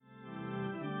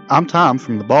I'm Tom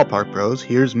from the Ballpark Bros.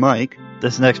 Here's Mike.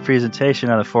 This next presentation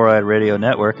on the Four Eyed Radio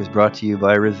Network is brought to you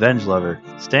by Revenge Lover.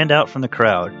 Stand out from the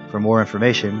crowd. For more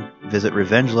information, visit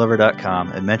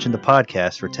revengelover.com and mention the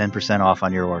podcast for 10% off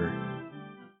on your order.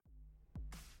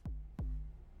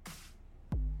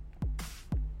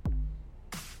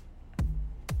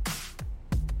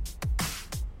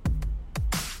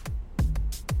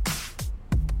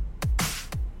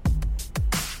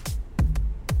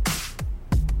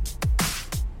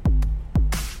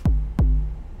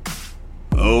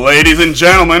 Ladies and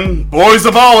gentlemen, boys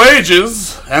of all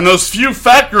ages, and those few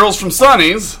fat girls from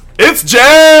Sonny's, it's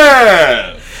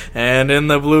Jeff! And in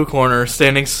the blue corner,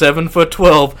 standing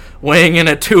 7'12", weighing in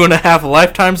at 2.5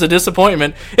 lifetimes of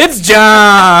disappointment, it's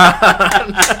John!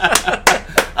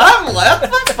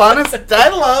 That's my funnest. I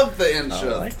love the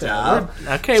intro. I like that.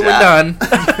 We're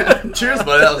done. Cheers,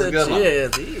 buddy. That was a good one.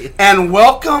 Cheers. And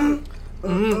welcome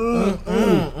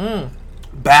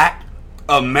back,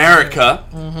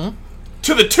 America,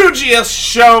 to the 2GS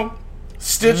show,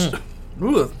 stitched.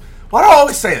 Ooh. Why do I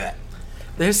always say that?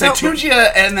 There's Say 2G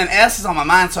and then S is on my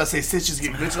mind, so I say stitches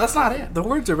get glitched. That's not it. The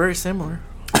words are very similar.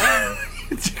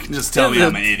 You can just tell me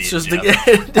I'm an idiot. It's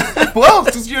just Well,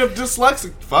 because you're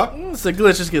dyslexic, fuck. It's the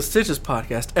Glitches Get Stitches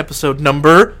podcast, episode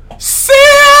number 6!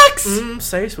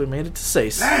 Sace, we made it to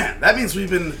Sace. Man, that means we've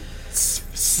been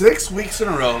 6 weeks in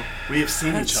a row. We have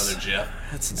seen each other, Jeff.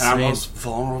 That's in insane. our most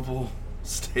vulnerable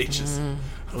stages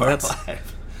of our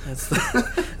life.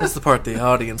 That's the part the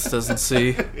audience doesn't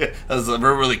see. Yeah,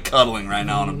 we're really cuddling right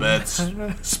now on a bed,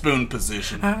 spoon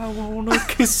position. I wanna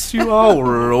kiss you all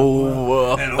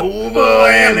over And over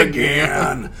and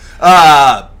again.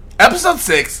 Episode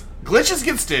 6, Glitches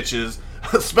Get Stitches,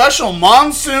 a special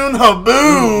Monsoon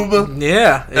Haboob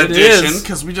Yeah, it edition, is.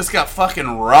 because we just got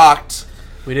fucking rocked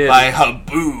We did. by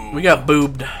Haboob. We got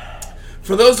boobed.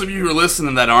 For those of you who are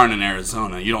listening that aren't in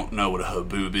Arizona, you don't know what a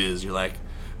haboob is. You're like,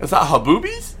 is that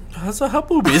haboobies? That's a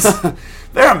haboobies.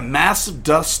 There are massive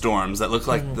dust storms that look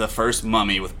like the first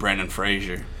Mummy with Brendan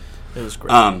Fraser. It was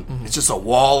great. It's just a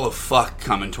wall of fuck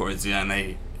coming towards you, and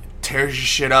they tears your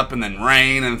shit up, and then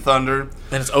rain and thunder.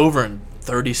 And it's over in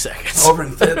 30 seconds.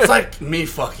 It's like me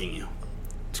fucking you.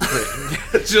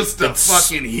 It's just a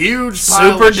fucking huge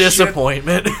pile Super of shit.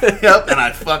 disappointment. Yep, and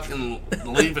I fucking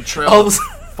leave a trail All of this-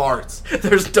 farts.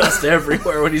 There's dust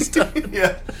everywhere when he's done.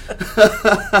 Yeah.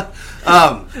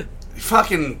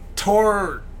 Fucking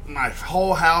tore my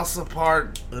whole house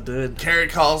apart. I did. Carrie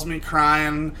calls me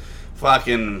crying.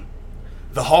 Fucking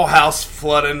the whole house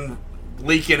flooding,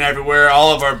 leaking everywhere.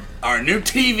 All of our new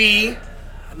TV,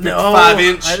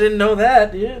 55-inch. I didn't know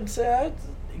that. You didn't say that.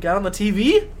 You got on the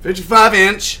TV?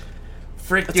 55-inch.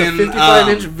 Freaking It's a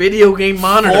 55-inch video game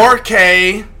monitor.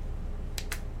 4K.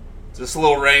 Just a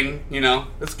little rain, you know.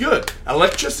 It's good.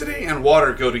 Electricity and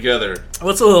water go together.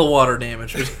 What's a little water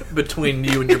damage between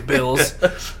you and your bills?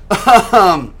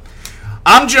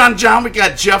 I'm John. We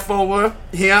got Jeff over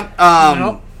here.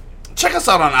 Check us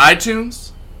out on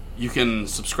iTunes. You can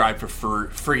subscribe for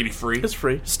free. It's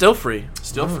free. Still free.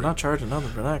 Still free. Not charging nothing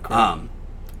for that crap.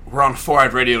 We're on Four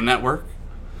Eyed Radio Network.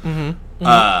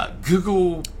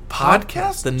 Google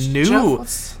Podcast.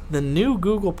 The new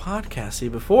Google Podcast. See,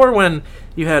 before when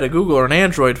you had a Google or an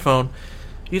Android phone,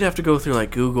 you'd have to go through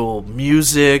like Google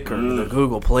Music or the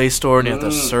Google Play Store, and you have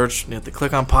to search, and you have to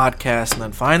click on podcast, and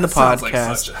then find the podcast. Sounds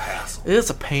like such a hassle. It's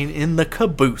a pain in the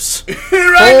caboose.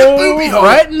 Right in the poopy hole.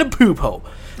 Right in the poop hole.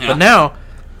 Yeah. But now,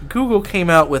 Google came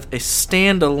out with a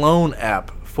standalone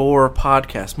app for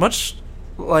podcasts, much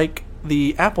like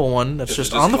the Apple one that's Is it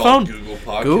just just on the called phone. Google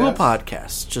Podcasts? Google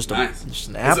Podcasts. Just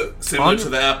an app. Is it similar to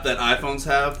the app that iPhones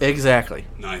have? Exactly.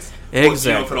 Nice. Exactly. Well, do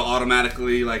you know if it'll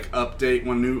automatically update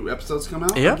when new episodes come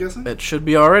out? Yeah, I'm guessing? it should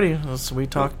be already. So we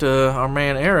talked to our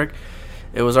man Eric.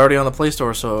 It was already on the Play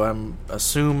Store, so I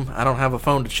assume I don't have a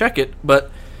phone to check it, but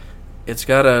it's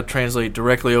got to translate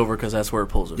directly over because that's where it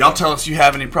pulls it Y'all from. tell us you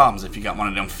have any problems if you got one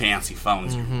of them fancy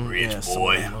phones, you rich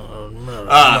boy. No.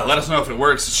 Let us know if it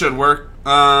works. It should work.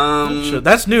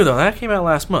 That's new, though. That came out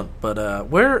last month. But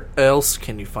where else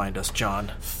can you find us,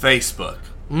 John? Facebook.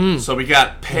 So we got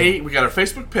our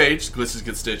Facebook page, Glitches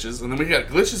Get Stitches, and then we got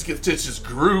Glitches Get Stitches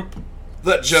group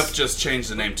that Jeff just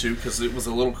changed the name to because it was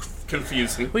a little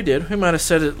confusing. We did. We might have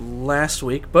said it last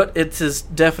week, but it is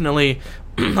definitely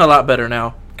a lot better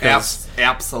now.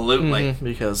 Absolutely.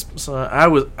 Because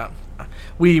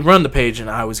we run the page and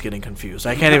I was getting confused.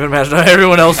 I can't even imagine how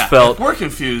everyone else felt. If we're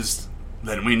confused,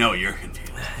 then we know you're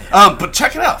confused. But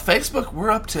check it out. Facebook,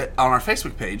 on our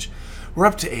Facebook page, we're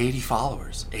up to 80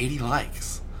 followers, 80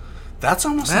 likes. That's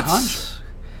almost 100.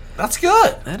 That's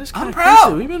good. That is kind I'm of proud.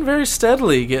 crazy. We've been very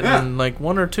steadily getting like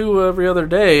 1 or 2 every other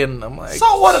day, and I'm like,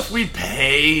 So what if we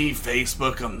pay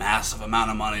Facebook a massive amount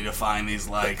of money to find these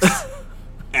likes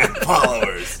and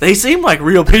followers? they seem like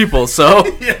real people, so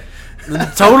Yeah.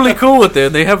 totally cool with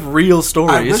it. They have real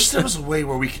stories. I wish there was a way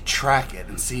where we could track it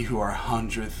and see who our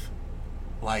 100th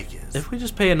like is. If we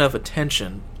just pay enough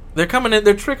attention, they're coming in.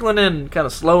 They're trickling in kind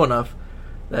of slow enough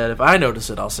that if I notice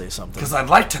it, I'll say something. Because I'd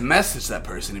like to message that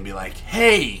person and be like,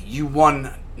 "Hey, you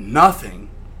won nothing,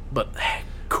 But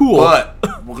cool. but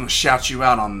we're gonna shout you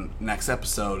out on next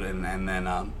episode, and then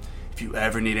if you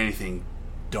ever need anything,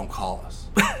 don't call us.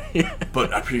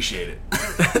 But I appreciate it."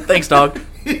 Thanks, dog.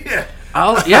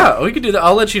 Yeah. We could do that.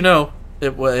 I'll let you know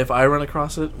if I run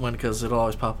across it, because it'll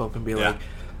always pop up and be like,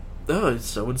 "Oh,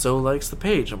 so and so likes the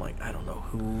page." I'm like, I don't know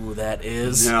who that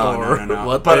is or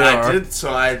what But they I are. did.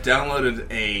 So I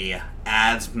downloaded a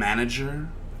ads manager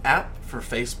app for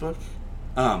Facebook.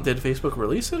 Did Facebook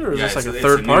release it, or is Yeah, this like it's a new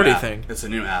third-party app. thing? It's a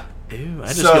new app. Ew, I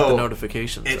just So, get the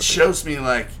notifications. It shows me,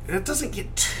 like, it doesn't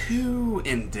get too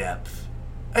in-depth.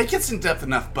 It gets in-depth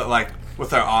enough, but, like,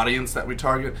 with our audience that we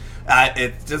target,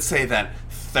 it did say that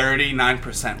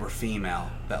 39% were female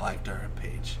that liked our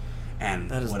page.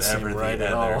 And That doesn't whatever seem right the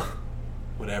at other, all.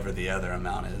 whatever the other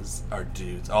amount is, are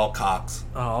dudes. All cocks.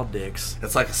 Oh, all dicks.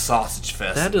 It's like a sausage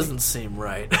fest. That doesn't seem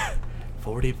right.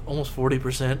 40, almost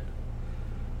 40%.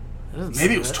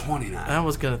 Maybe it was 29. I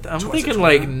was gonna. I'm Was it thinking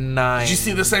 29? like 9. Did you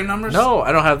see the same numbers? No,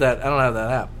 I don't have that. I don't have that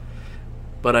app.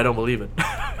 But I don't believe it.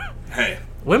 Hey,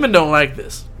 Women don't like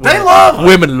this. they love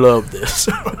Women love this.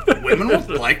 women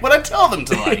will like what I tell them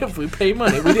to like. If we pay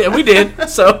money, we did.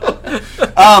 So,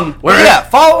 But yeah,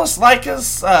 follow us, like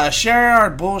us, share our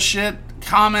bullshit,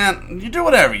 comment. You do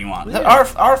whatever you want. Yeah.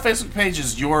 Our Facebook page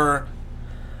is your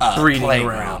breeding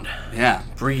playground. ground. Yeah.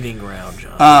 Breeding ground,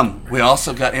 John. We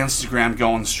also got Instagram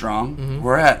going strong. Mm-hmm.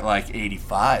 We're at like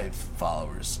 85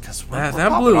 followers because that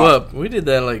popping blew off. up. We did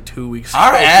that like 2 weeks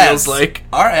Our ago. ads, Feels like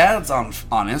our ads on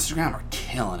Instagram are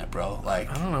killing it, bro. Like,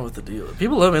 I don't know what the deal is.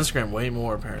 People love Instagram way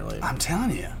more apparently. I'm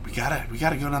telling you, we gotta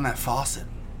go down that faucet.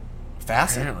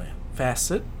 Facet. Apparently,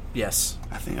 Facet. Yes,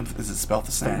 I think is it spelled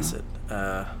the same? Facet.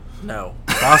 No,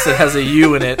 Faucet has a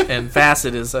U in it, and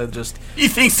Facet is just. He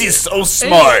thinks he's so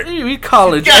smart. He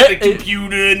college. Got the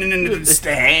computer and the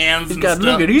stands He's and got, stuff.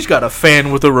 look at, he's got a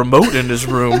fan with a remote in his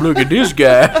room. Look at this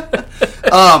guy.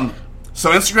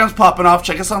 So Instagram's popping off.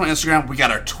 Check us out on Instagram. We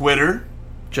got our Twitter.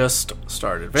 Just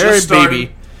started. Very Just started.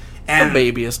 baby. And The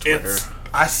babyest Twitter.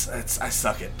 I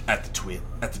suck at the twit.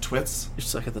 At the twits. You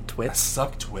suck at the I twits.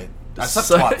 suck twit. I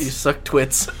suck You twats. suck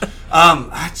twits.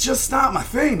 It's just not my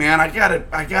thing, man. I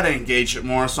gotta engage it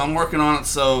more. So I'm working on it.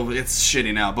 So it's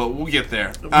shitty now, but we'll get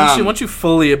there. Once you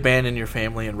fully abandon your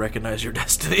family and recognize your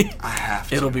destiny, I have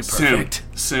to. it'll be perfect.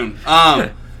 Soon.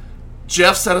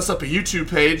 Jeff set us up a YouTube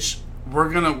page. We're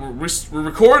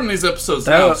recording these episodes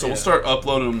now, so we'll start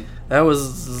uploading them. That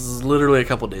was literally a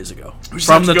couple days ago. We just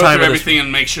From have the to go time through of this. everything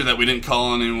and make sure that we didn't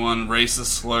call anyone racist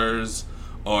slurs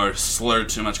or slurred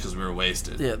too much because we were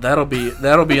wasted. Yeah, that'll be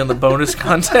in the bonus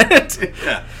content.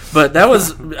 Yeah. But that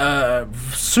was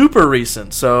super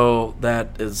recent, so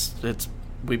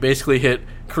we basically hit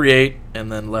create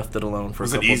and then left it alone for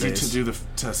Was a it couple easy days.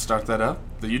 to start that up?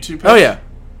 The YouTube page? Oh yeah,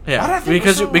 Why did I yeah. think it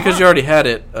was so Because you hard? already had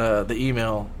it. The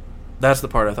email. That's the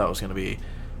part I thought was going to be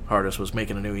hardest, was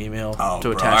making a new email to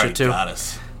attach it to. Got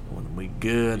us. When we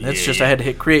good. That's Yeah. just I had to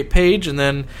hit create page and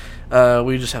then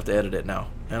we just have to edit it now.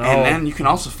 And then you can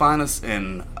also find us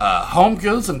in Home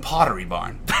Goods and Pottery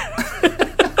Barn.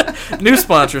 New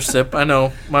sponsorship. I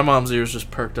know my mom's ears just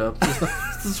perked up.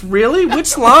 Really?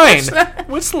 Which line?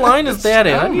 Which line is that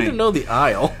in? I need to know the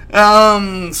aisle.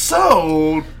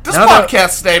 So this Now that-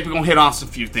 podcast today, we're gonna hit on some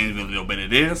few things a little bit.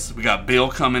 It is. We got Bill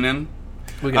coming in.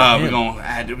 We got we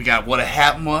him. got what a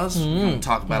happened was. We're Mm-hmm. gonna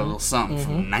talk about a little something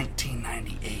from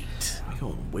 1998. We're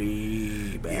going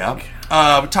way back.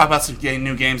 Yep. We talk about some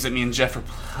new games that me and Jeff are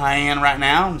playing right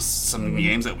now. Some Mm-hmm.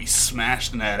 games that we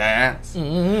smashed in that ass.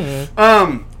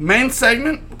 Main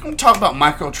segment, we're gonna talk about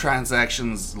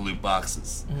microtransactions, loot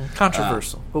boxes.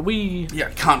 Controversial. But we Yeah,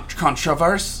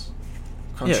 controversy.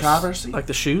 yes, Controversy. like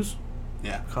the shoes.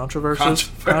 Yeah. Controversies.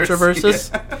 Controversy, Controversies.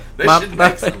 yeah. They should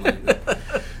make something like that.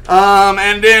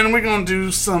 And then we're gonna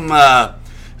do some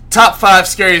top 5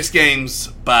 scariest games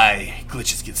by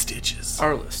Glitches Get Stitches.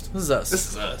 Our list. This is us. This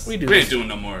is us. We do We ain't this. doing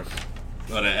no more of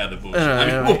that other bullshit.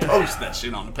 Yeah. We'll post that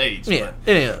shit on the page. Yeah.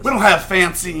 but It is. we don't have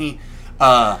fancy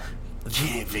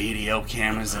video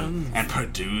cameras and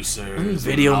producers,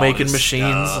 Video and all making this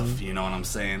machines stuff, and- you know what I'm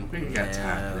saying? We ain't got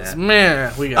time for Yes. that.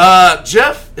 Man, we got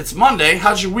Jeff, it's Monday.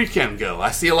 How's your weekend go?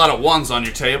 I see a lot of ones on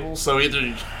your table, so either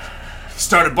you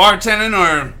started bartending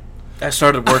or I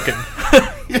started working.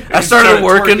 I started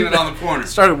working it on the corner.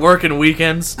 Started working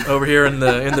weekends over here in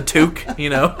the toque. You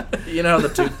know how the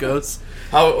toque goes.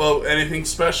 Anything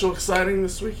special, exciting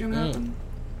this weekend happen?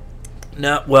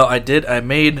 No, well, I did. I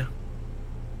made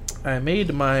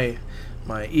my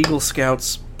Eagle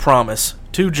Scouts promise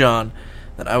to John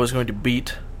that I was going to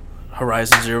beat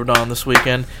Horizon Zero Dawn this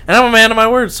weekend, and I'm a man of my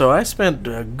word. So I spent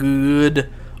a good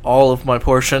all of my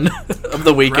portion of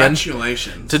the weekend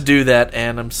to do that,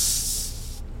 and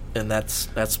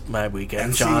that's my weekend,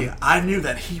 and John. See, I knew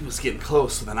that he was getting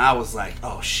close, so then I was like,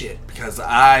 oh shit, because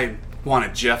I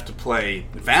wanted Jeff to play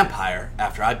Vampire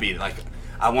after I beat it. Like,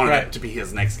 I wanted it to be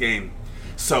his next game.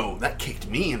 So that kicked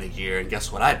me into gear, and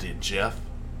guess what I did, Jeff?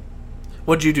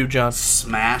 What'd you do, John?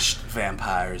 Smashed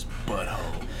Vampire's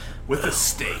butthole with a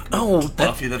stake. Oh,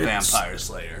 Buffy the Vampire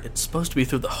Slayer. It's supposed to be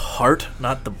through the heart,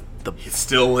 not the. He's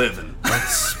still living.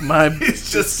 That's my.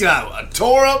 He's just got a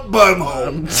tore up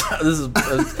butthole. This is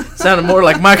sounded more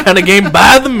like my kind of game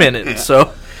by the minute. Yeah. So,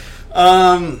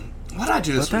 what did I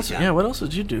do this weekend? Yeah, what else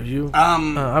did you do? You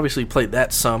obviously played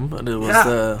that some, but it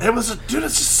was dude.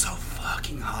 It's just so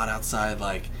fucking hot outside.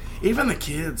 Like, even the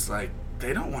kids, like,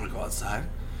 they don't want to go outside.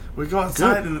 We go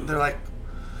outside and they're like,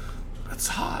 it's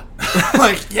hot.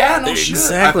 Like, yeah, no shit.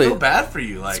 Exactly. I feel bad for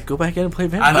you. Like, let's go back in and play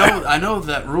Vampire. I know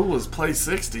that rule is play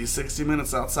 60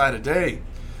 minutes outside a day.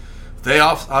 They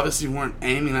obviously weren't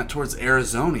aiming that towards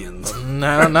Arizonians.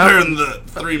 No, during the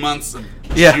 3 months of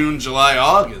June, July,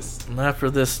 August. Not for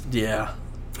this, yeah.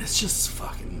 It's just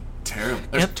fucking terrible.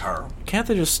 It's terrible. Can't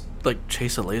they just, like,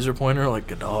 chase a laser pointer like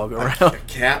a dog around? Like a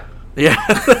cat? Yeah.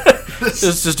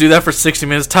 just do that for 60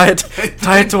 minutes. Tie it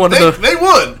to one of the... They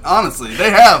would, honestly.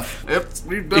 They have.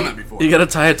 We've done that before. You gotta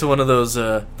tie it to one of those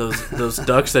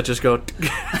ducks that just go...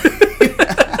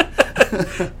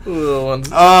 Little ones.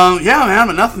 Yeah, man,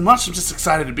 but nothing much. I'm just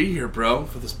excited to be here, bro,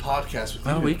 for this podcast with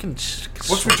you. We can...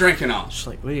 What's we drinking on? Just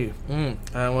like,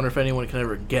 I wonder if anyone can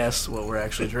ever guess what we're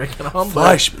actually drinking on.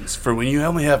 Fleischmann's, for when you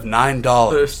only have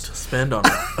 $9 to spend on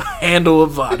a handle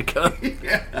of vodka.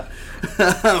 Yeah.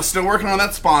 I'm still working on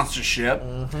that sponsorship.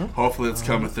 Mm-hmm. Hopefully it's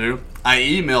coming through. I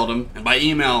emailed him, and by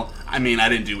email, I mean I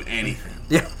didn't do anything.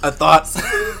 Yeah, I thought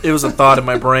it was a thought in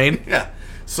my brain. Yeah.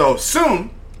 So soon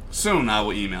I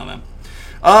will email them.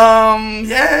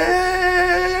 Yeah.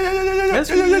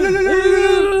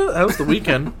 That was the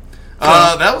weekend.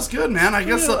 That was good, man. I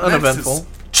guess uneventful.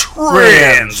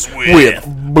 Trends with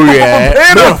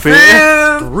Benefit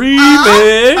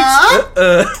Remix.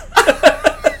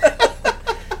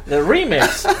 The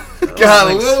remix.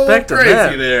 Got a little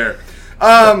crazy there.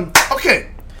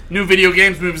 Okay. New video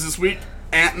games movies this week.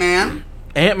 Ant-Man.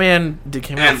 Ant-Man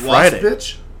came out Friday.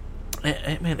 Wasp Bitch?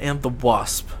 Ant-Man and the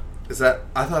Wasp. Is that...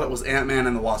 I thought it was Ant-Man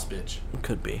and the Wasp Bitch. It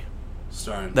could be.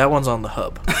 Starring... That one's on the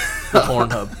hub. The porn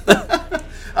hub.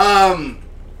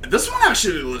 This one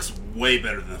actually looks way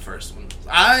better than the first one.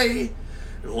 I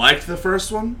liked the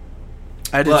first one.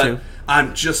 I did too.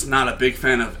 I'm just not a big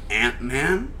fan of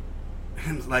Ant-Man.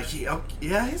 And like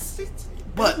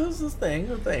but this is the thing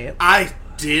with Ant. I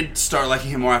did start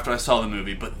liking him more after I saw the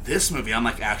movie, but this movie I'm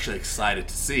like actually excited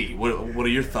to see. What are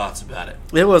your thoughts about it?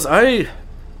 It was I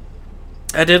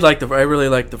really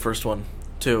liked the first one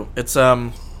too. It's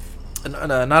not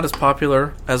as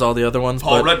popular as all the other ones.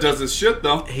 Paul Rudd does his shit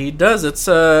though. He does. It's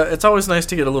always nice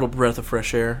to get a little breath of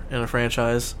fresh air in a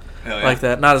franchise like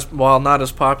that. Not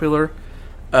as popular,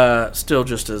 still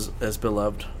just as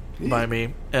beloved by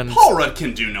me. And Paul Rudd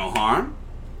can do no harm.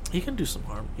 He can do some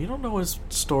harm. You don't know his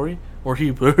story or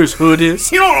his hood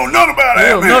is. You don't know nothing about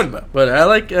it, man. But I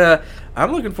like.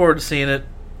 I'm looking forward to seeing it.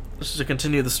 Just to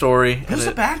continue the story. Who's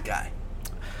the bad guy?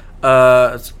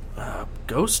 It's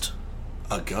Ghost.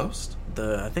 A ghost?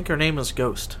 I think her name is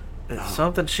Ghost. It's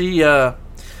something she. I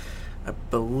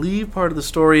believe part of the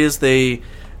story is they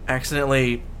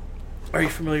accidentally. Are you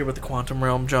familiar with the quantum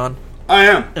realm, John? I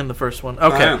am. In the first one.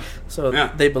 Okay. So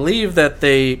they believe that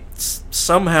they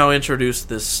somehow introduced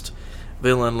this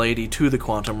villain lady to the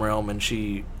quantum realm, and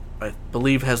she, I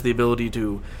believe, has the ability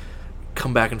to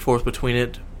come back and forth between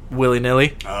it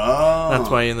willy-nilly. Oh. That's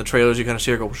why in the trailers you kind of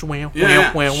see her go, kind of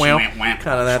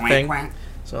that thing.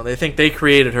 So they think they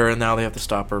created her, and now they have to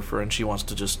stop her and she wants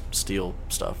to just steal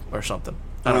stuff or something.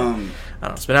 I don't know.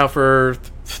 It's been out for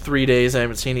 3 days. I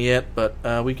haven't seen it yet, but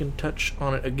we can touch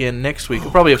on it again next week.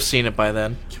 We'll probably have seen it by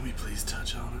then. Can we please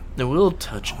touch on it? No, we'll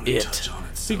touch it. Touch on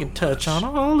it so we can much. touch on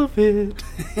all of it.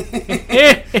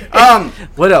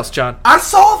 What else, John? I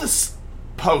saw this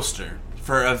poster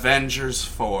for Avengers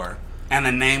 4, and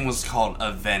the name was called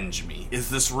Avenge Me. Is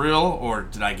this real, or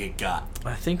did I get got?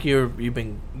 I think you've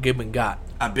been given got.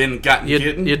 I've been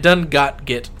getting? You done got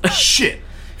get. Shit.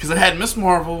 Because it had Miss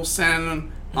Marvel,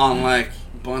 Sandman, on like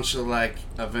a bunch of like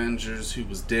Avengers who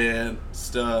was dead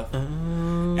stuff,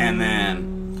 and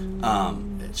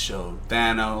then it showed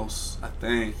Thanos, I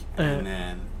think, and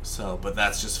then but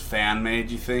that's just fan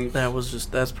made. You think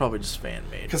that's probably just fan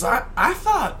made? Because I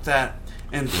thought that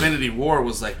Infinity War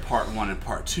was like part 1 and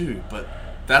part 2, but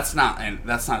that's not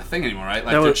a thing anymore, right?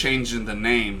 Like they're changing the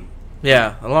name.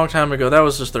 Yeah, a long time ago. That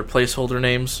was just their placeholder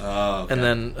names. Oh, okay. And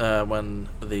then when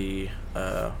the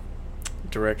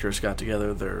directors got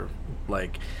together, they're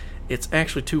like, it's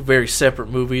actually 2 very separate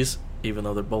movies, even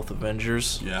though they're both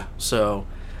Avengers. Yeah. So,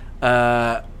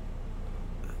 the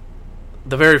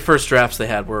very first drafts they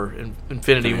had were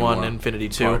Infinity 1 and Infinity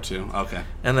 2. Part 2, okay.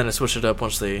 And then they switched it up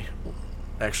once they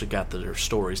actually got their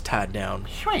stories tied down.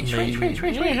 But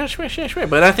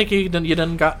I think you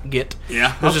done get.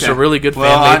 Yeah, it was just a really good fan-made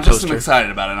I'm poster. just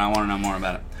excited about it, and I want to know more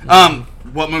about it.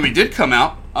 What movie did come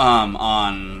out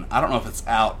on? I don't know if it's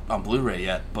out on Blu-ray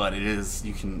yet, but it is.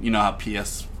 You know how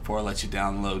PS4 lets you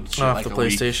download shit off like the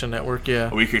PlayStation Network,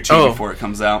 yeah, a week or two before it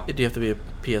comes out. Do you have to be a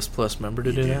PS Plus member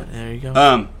to do that? There you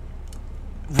go.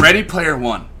 Ready Player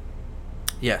One.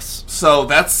 Yes. So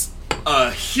that's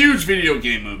a huge video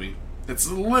game movie. It's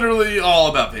literally all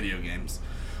about video games.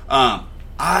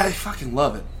 I fucking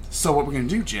love it. So what we're going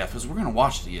to do, Jeff, is we're going to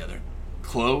watch it together.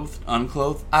 Clothed,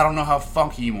 unclothed. I don't know how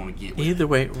funky you want to get with Either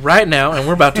way, right now, and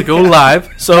we're about to go live,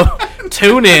 so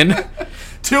tune in.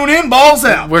 Tune in, balls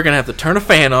out. We're going to have to turn a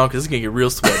fan on because it's going to get real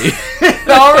sweaty. It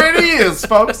already is,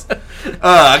 folks.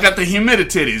 I got the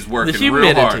humidities working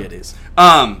real hard.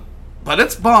 But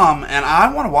it's bomb, and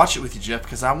I want to watch it with you, Jeff,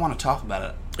 because I want to talk about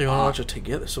it. You want to watch it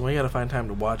together, so we got to find time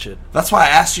to watch it. That's why I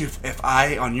asked you if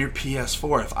I, on your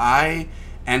PS4, if I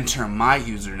enter my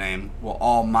username, will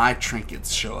all my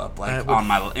trinkets show up like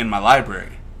in my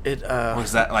library? Or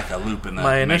is that like a loop in the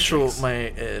Matrix? My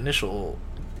initial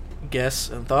guess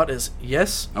and thought is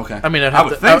yes. Okay. I mean, I'd have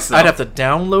to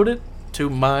download it to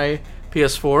my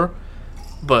PS4,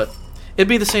 but it'd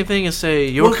be the same thing as say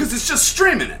your. Well, because it's just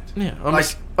streaming it. Yeah.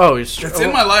 It's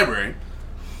in my library.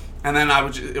 And then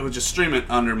it would just stream it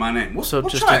under my name. We'll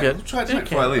try it. We'll try it tonight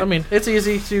before I leave. I mean, it's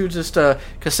easy to just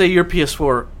because say your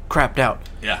PS4 crapped out.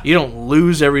 Yeah. You don't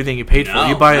lose everything you paid for.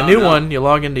 You buy a new one. You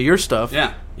log into your stuff.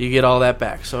 Yeah. You get all that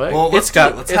back. So let's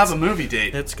have a movie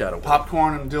date. It's got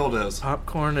popcorn and dildos.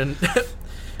 Popcorn and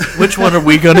which one are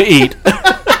we gonna eat?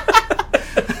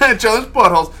 Each other's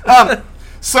buttholes.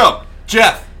 So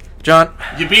Jeff, John,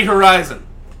 you beat Horizon.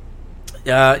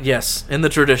 Yes, in the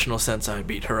traditional sense, I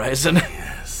beat Horizon.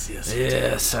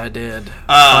 Yes, I did.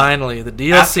 Finally, the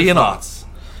DLC and all.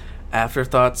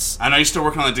 Afterthoughts. I know you're still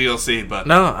working on the DLC, but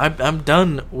no, I'm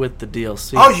done with the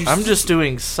DLC. I'm just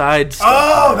doing side stuff.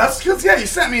 Oh, that's because you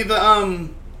sent me the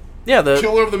the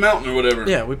Killer of the Mountain or whatever.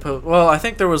 Yeah, well, I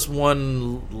think there was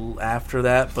one after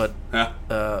that, but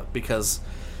because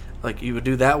like you would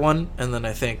do that one, and then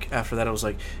I think after that it was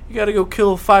like you got to go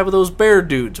kill 5 of those bear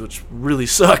dudes, which really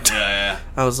sucked. Yeah.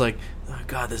 I was like, oh,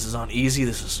 God, this is on easy.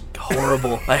 This is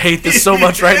horrible. I hate this so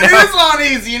much right now. It is on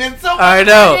easy, and it's so. I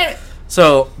know.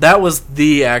 So that was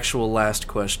the actual last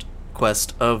quest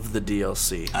of the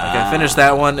DLC. Like I finished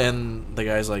that one, and the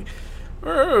guy's like,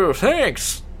 "Oh,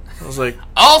 thanks." I was like,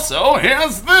 "Also,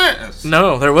 here's this."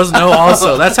 No, there was no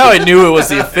also. That's how I knew it was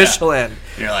the official end.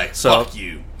 You're like, fuck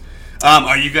you.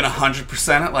 Are you gonna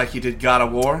 100% it like you did God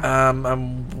of War?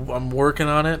 I'm working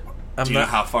on it. Do you know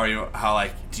how far do you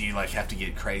have to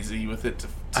get crazy with it to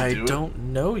do it? I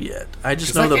don't know yet. I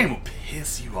just know that game will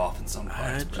piss you off in some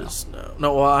parts. I just know.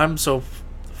 No, well, I'm so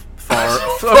far.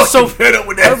 I'm so fed up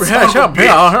with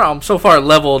that. I'm so far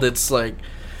leveled. It's like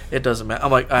it doesn't matter.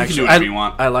 I'm like, you can do whatever you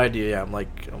want. I lied to you. Yeah, I'm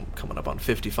coming up on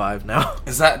 55 now.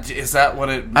 Is that what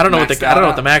it? I don't know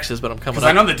what the max is, but I'm coming up. Because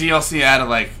I know the DLC added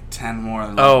like 10 more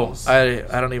levels.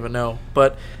 I don't even know.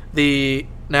 But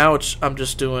I'm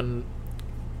just doing.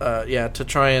 To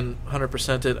try and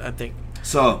 100% it, I think.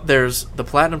 So there's the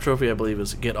platinum trophy, I believe,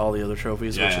 is get all the other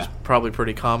trophies, which is probably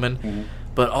pretty common. Mm-hmm.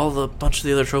 But bunch of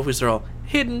the other trophies, they're all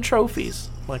hidden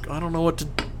trophies. Like I don't know what to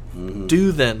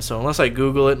do then. So unless I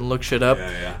Google it and look shit up,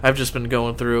 I've just been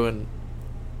going through and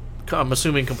I'm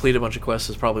assuming complete a bunch of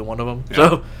quests is probably one of them. Yeah.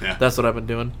 So that's what I've been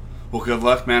doing. Well, good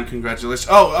luck, man. Congratulations.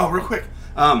 Oh, real quick.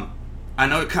 I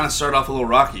know it kind of started off a little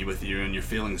rocky with you and your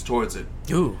feelings towards it.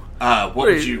 Ooh.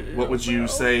 What would you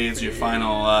say is your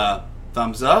final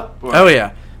thumbs up? Or? Oh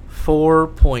yeah,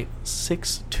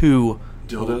 4.62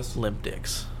 dildos. Limp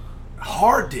dicks.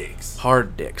 Hard dicks.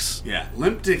 Hard dicks. Yeah,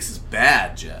 limp dicks is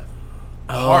bad, Jeff.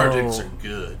 Hard dicks are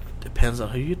good. Depends on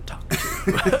who you talk to.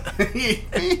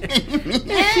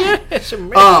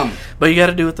 But you got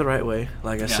to do it the right way.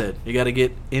 Like I said, you got to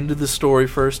get into the story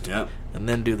first, Yep. and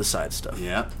then do the side stuff.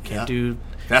 Yep. Can't do.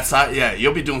 That's side. Yeah,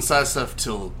 you'll be doing side stuff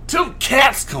till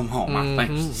cats come home. I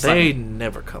think They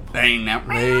never come home. They ain't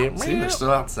never. See, they're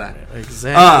still outside.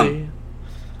 Exactly.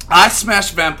 I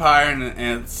smashed Vampire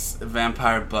and it's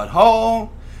Vampire Butthole.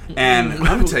 And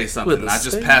let me tell you something. I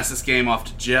just passed this game off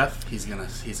to Jeff. He's gonna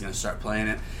start playing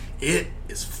it. It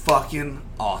is fucking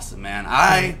awesome, man.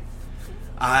 I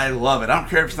love it. I don't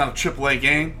care if it's not a AAA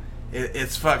game.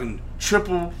 It's fucking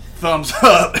triple thumbs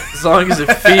up. As long as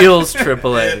it feels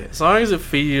AAA. As long as it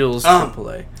feels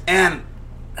AAA. And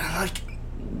like,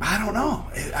 I don't know.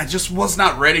 I just was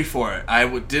not ready for it. I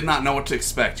did not know what to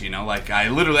expect. Like I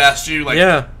literally asked you, like,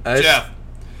 Jeff,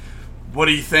 what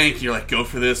do you think? You're like, go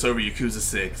for this over Yakuza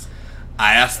 6.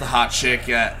 I asked the hot chick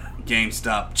at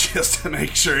GameStop just to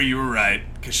make sure you were right,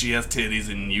 because she has titties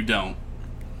and you don't.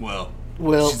 Well,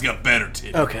 she's got better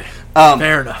titties. Okay,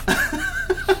 fair enough.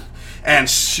 And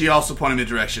she also pointed me in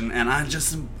the direction, and I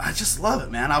just love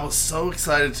it, man. I was so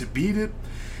excited to beat it,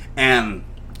 and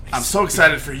I'm so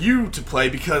excited for you to play,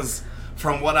 because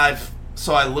from what I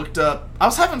looked up, I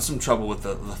was having some trouble with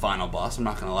the final boss, I'm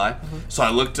not going to lie. Mm-hmm. So I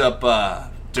looked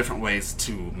up different ways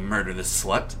to murder this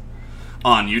slut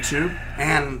on YouTube,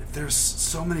 and there's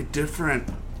so many different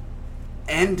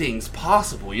endings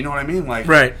possible, you know what I mean? Like,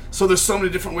 right. So there's so many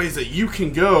different ways that you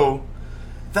can go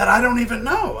that I don't even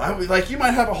know. Like, you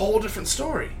might have a whole different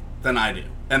story than I do,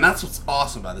 and that's what's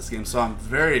awesome about this game. So I'm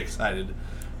very excited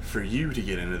for you to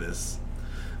get into this.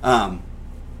 And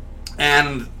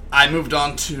I moved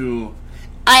on to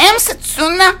I am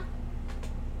Setsuna.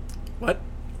 What?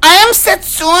 I am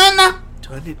Setsuna.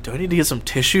 Do I need to get some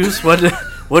tissues? What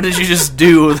did you just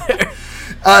do there?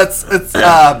 It's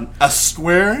a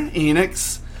Square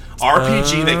Enix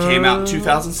RPG that came out in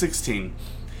 2016.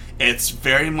 It's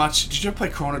very much. Did you ever play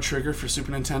Chrono Trigger for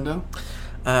Super Nintendo?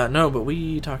 No, but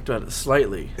we talked about it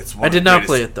slightly. It's one I of did the not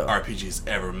play greatest it though. RPGs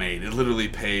ever made. It literally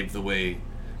paved the way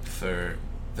for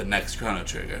the next Chrono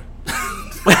Trigger.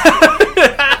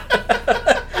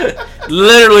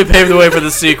 Literally paved the way for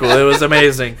the sequel. It was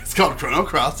amazing. It's called Chrono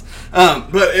Cross,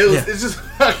 but it's just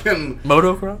fucking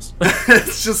Motocross.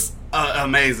 It's just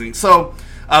amazing. So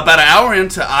about an hour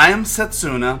into I Am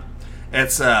Setsuna,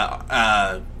 it's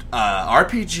a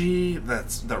RPG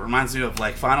that reminds me of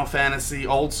like Final Fantasy,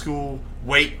 old school.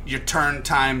 Wait your turn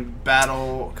time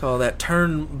battle. Call that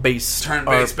turn-based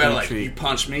battle. Like, you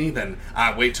punch me, then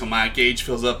I wait till my gauge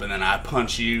fills up, and then I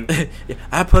punch you. Yeah,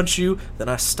 I punch you, then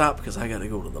I stop because I gotta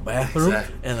go to the bathroom,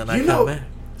 exactly. And then I come back.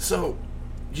 So,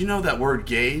 you know that word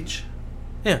gauge?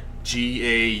 Yeah.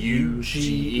 Gauge.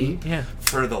 Yeah.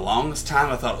 For the longest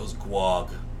time, I thought it was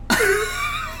guag.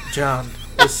 John,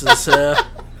 this is And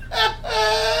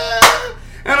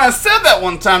I said that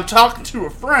one time talking to a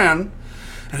friend,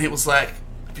 and he was like,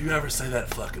 if you ever say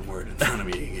that fucking word in front of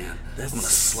me again, I'm gonna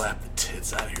slap the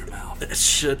tits out of your mouth. That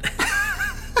should.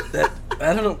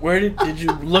 I don't know. Where did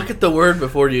you look at the word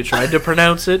before you tried to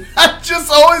pronounce it? I just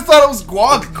always thought it was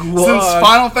guag since Guag.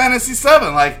 Final Fantasy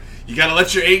VII. Like, you gotta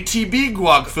let your ATB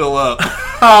guag fill up.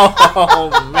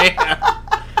 Oh man.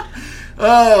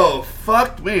 Oh,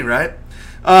 fuck me, right?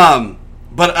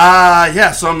 But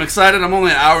yeah, so I'm excited. I'm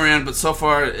only an hour in, but so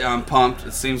far I'm pumped.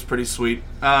 It seems pretty sweet.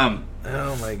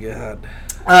 Oh my god.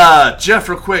 Jeff,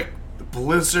 real quick.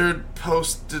 Blizzard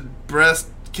posted breast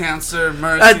cancer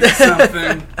mercy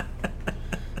something.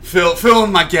 Fill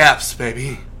in my gaps,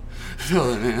 baby.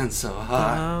 Fill it in so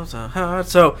hot. Oh, so hot.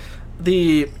 So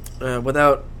the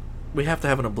we have to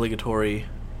have an obligatory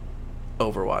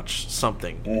Overwatch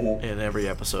something in every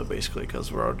episode, basically,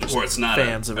 because we're all just Or it's not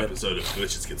fans an of it. episode of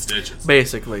Glitches Get Stitches.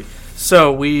 Basically.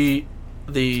 So a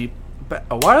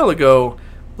while ago,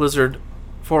 Blizzard,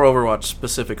 for Overwatch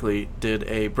specifically, did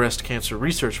a Breast Cancer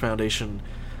Research Foundation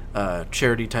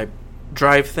charity type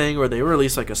drive thing where they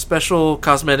released like a special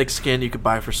cosmetic skin you could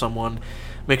buy for someone,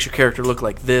 makes your character look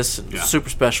like this and super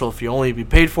special. If you only be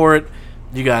paid for it,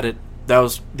 you got it. That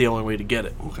was the only way to get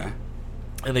it. Okay.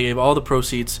 And they gave all the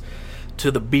proceeds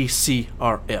to the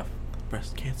BCRF,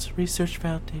 Breast Cancer Research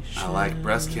Foundation. I like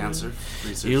breast cancer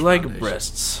research. You like Foundation.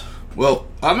 breasts. Well,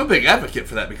 I'm a big advocate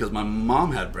for that because my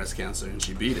mom had breast cancer and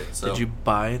she beat it. So Did you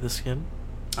buy the skin?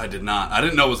 I did not. I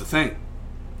didn't know it was a thing.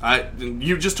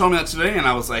 You just told me that today, and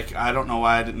I was like, I don't know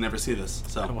why I didn't never see this.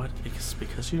 So What?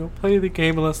 Because you don't play the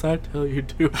game unless I tell you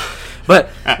to. But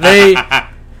they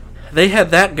had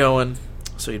that going,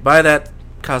 so you'd buy that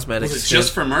cosmetic was it skin.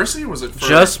 just for Mercy, or was it for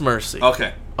Just Mercy?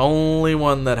 Okay. Only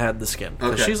one that had the skin.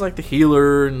 'Cause Okay. she's like the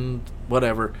healer and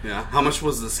whatever. Yeah. How much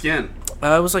was the skin?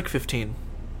 It was like $15.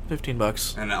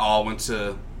 And it all went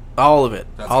to. All of it.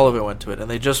 That's All cool. of it went to it.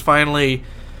 And they just finally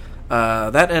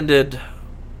That ended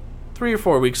 3 or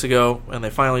 4 weeks ago, and they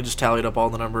finally just tallied up all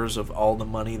the numbers of all the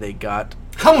money they got.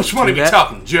 How much money we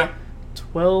talking, Joe?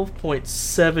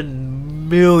 $12.7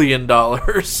 million.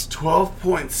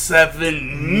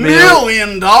 $12.7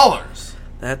 million.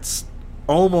 That's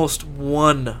almost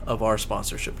one of our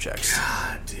sponsorship checks.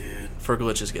 God, dude. For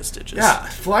Glitches Get Stitches. Yeah,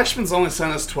 Fleischmann's only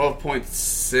sent us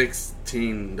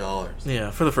 $12.16. Yeah,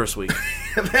 for the first week.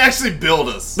 They actually billed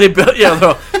us. They built. Yeah,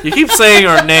 though, you keep saying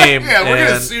our name. Yeah, we're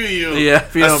gonna and- sue you. Yeah,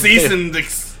 if you a don't cease pay- and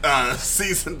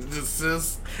cease and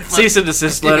desist. cease and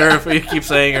desist letter if we keep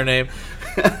saying your name.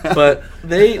 But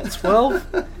they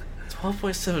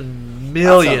 12.7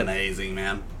 million. That's amazing,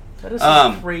 man. That is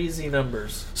some crazy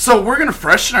numbers. So we're gonna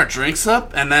freshen our drinks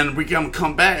up, and then we're gonna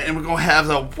come back and we're gonna have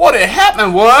the what it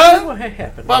happened was. What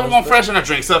happened? But we're gonna freshen our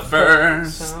drinks up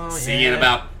first. So, See you in yeah.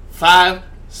 about 5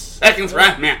 seconds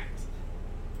right now.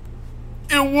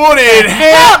 And what it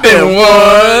happened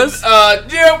was,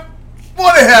 Jim.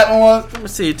 What it happened was. Let me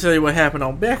see. Tell you what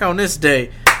happened back on this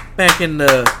day. Back in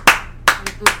the.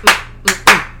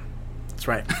 That's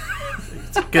right.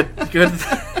 It's a good good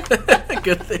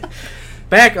thing.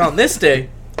 Back on this day,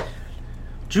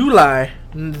 July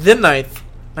the 9th,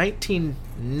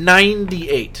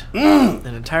 1998.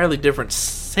 An entirely different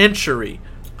century.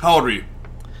 How old were you?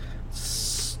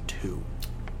 2.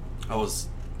 I was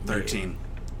 13.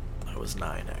 I was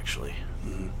 9, actually.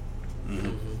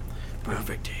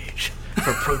 Perfect age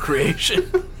for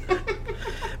procreation.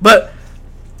 But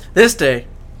this day,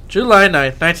 July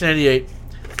 9th, 1998,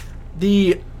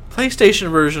 the PlayStation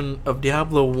version of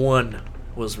Diablo 1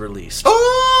 was released.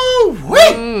 Oh,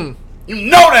 wait! You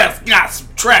know that's got some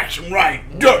traction right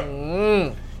there.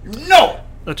 You know it.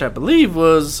 Which I believe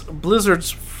was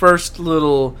Blizzard's first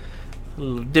little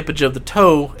dippage of the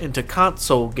toe into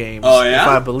console games. Oh, yeah? If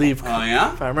I believe. Oh,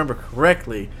 yeah? If I remember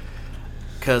correctly.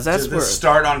 Because that's Did where. this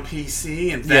start on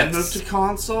PC and then Yes. move to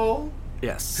console?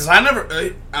 Yes. Because I never...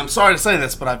 I'm sorry to say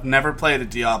this, but I've never played a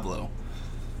Diablo.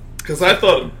 Because I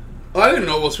thought... I didn't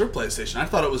know it was for PlayStation. I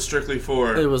thought it was strictly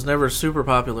for... It was never super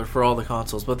popular for all the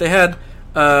consoles. But they had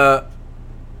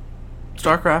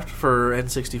StarCraft for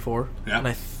N64. Yeah. And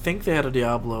I think they had a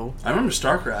Diablo. I remember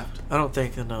StarCraft. I don't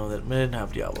think they didn't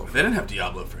have Diablo. They didn't have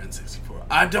Diablo for N64.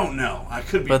 I don't know. I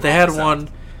could be But they wrong had with that. one,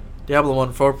 Diablo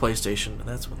 1 for PlayStation, and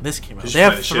that's when this came out. Did They you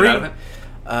play have the shit 3. out of it?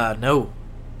 No,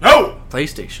 No!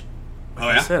 PlayStation. Oh,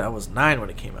 Like yeah? I said, I was 9 when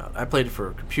it came out. I played it for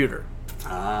a computer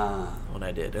Ah. when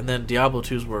I did. And then Diablo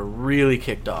 2s were really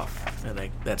kicked off, and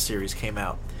that series came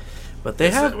out. But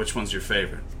they have... Which one's your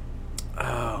favorite?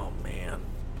 Oh, man.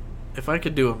 If I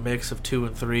could do a mix of 2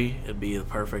 and 3, it'd be the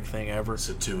perfect thing ever.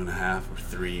 So 2.5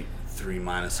 or 3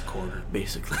 minus a quarter.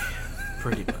 Basically.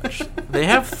 Pretty much. They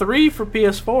have 3 for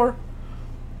PS4.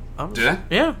 Do they?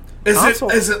 Yeah. Is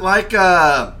console. it like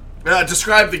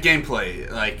describe the gameplay?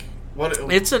 Like what?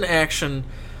 It's an action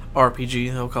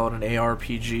RPG. They'll call it an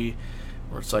ARPG,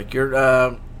 where it's like you're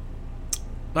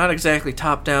not exactly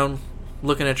top down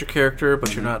looking at your character,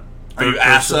 but you're not. Are you third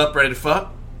ass person. up, ready to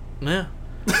fuck? Yeah,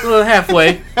 a little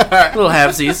halfway, little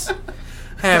halvesies,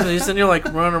 and you're like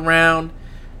running around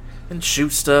and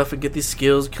shoot stuff and get these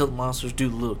skills, kill the monsters, do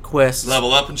little quests.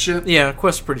 Level up and shit. Yeah,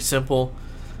 quests are pretty simple.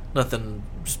 Nothing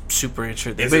super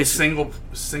interesting. Is it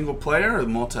single player or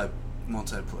multiplayer?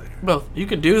 Both. You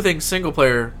can do things single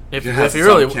player if you Has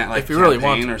really some if you really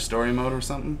want campaign to. or story mode or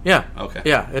something. Yeah. Okay.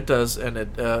 Yeah, it does, and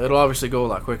it'll obviously go a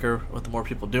lot quicker with the more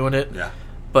people doing it. Yeah.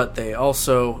 But they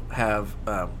also have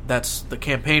that's the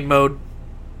campaign mode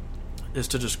is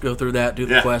to just go through that, do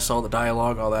the quests, all the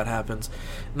dialogue, all that happens,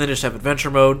 and then just have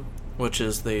adventure mode, which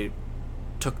is they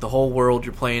took the whole world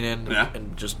you're playing in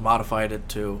and just modified it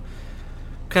to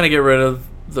kind of get rid of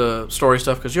the story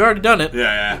stuff because you already done it.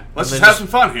 Yeah. Let's And just then have some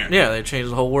fun here. Yeah, they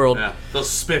changed the whole world. Yeah. Those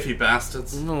spiffy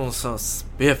bastards. Oh, so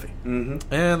spiffy.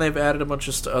 Mm-hmm. And they've added a bunch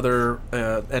of other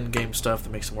end game stuff that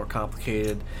makes it more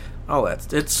complicated. All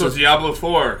that. It's So Diablo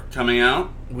 4 coming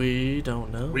out. we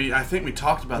don't know. I think we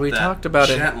talked about We that. talked about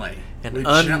it gently. and We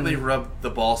un- gently rubbed the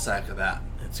ball sack of that.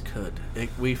 It's good.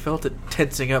 We felt it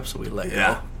tensing up, so we let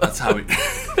Yeah, go. that's how we.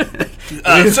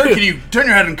 Sir, can you turn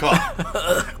your head and cough?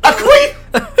 A queen.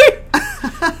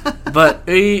 But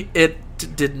it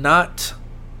did not.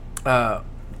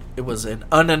 It was an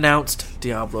unannounced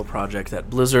Diablo project that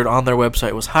Blizzard on their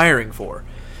website was hiring for,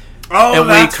 Oh, and we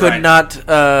that's could right.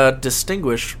 not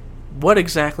distinguish what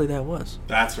exactly that was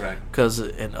That's right. because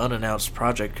an unannounced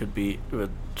project could be.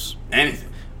 Anything.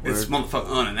 It's motherfucking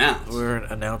unannounced. We're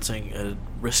announcing a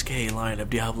risque line of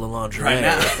Diablo lingerie. Right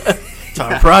now. It's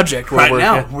our project. Right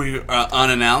now, we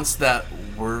unannounced that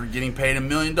we're getting paid $1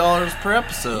 million per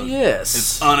episode. Yes.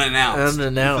 It's unannounced.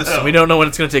 Unannounced. We don't know when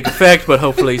it's going to take effect, but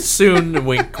hopefully soon.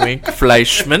 Wink, wink.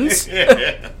 Fleischmann's.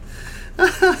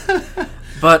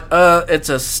 But it's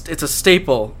a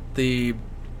staple.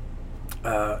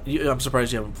 I'm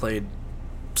surprised you haven't played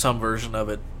some version of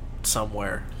it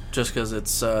somewhere, just because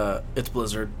it's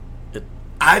Blizzard.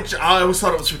 I always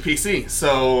thought it was for PC,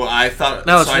 so I thought.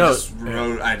 No, so it's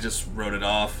I just wrote it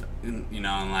off, and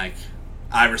like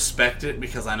I respect it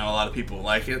because I know a lot of people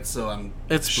like it. So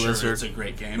it's sure Blizzard. It's a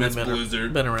great game. It's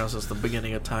Blizzard. Been around since the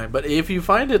beginning of time. But if you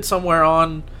find it somewhere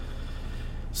on,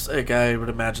 like, I would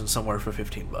imagine somewhere for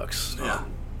 $15. Yeah.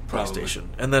 PlayStation,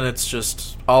 and then it's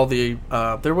just all the.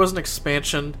 There was an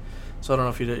expansion, so I don't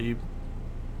know if you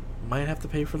might have to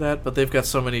pay for that, but they've got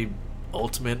so many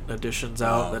Ultimate editions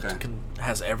out that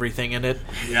has everything in it.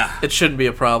 Yeah, it shouldn't be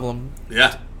a problem.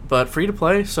 Yeah, but free to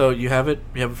play, so you have it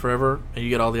forever, and you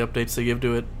get all the updates they give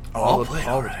to it. I'll play it.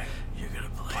 All right, you're gonna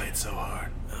play it so hard.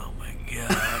 Oh my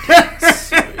god!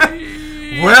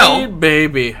 Sweet well,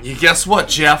 baby, you guess what,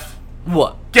 Jeff?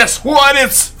 What? Guess what?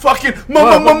 It's fucking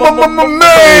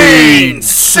main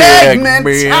segment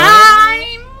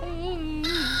time!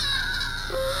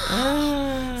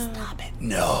 Stop it.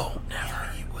 No. Never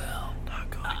you will.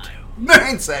 Not going to.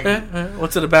 Main segment.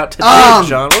 What's it about today,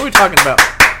 John? What are we talking about?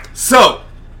 So,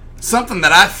 something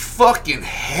that I fucking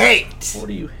hate. What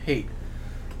do you hate?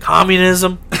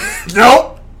 Communism?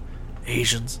 Nope.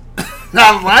 Asians?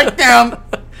 Not like them.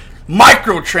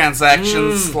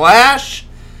 Microtransactions /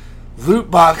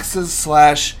 loot boxes /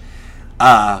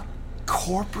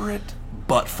 corporate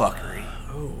buttfuckery.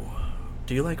 Oh.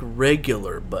 Do you like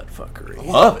regular buttfuckery?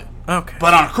 Love it. Okay.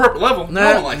 But on a corporate level,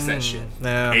 no one likes that shit.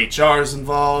 No. HR's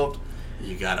involved.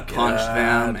 You gotta punch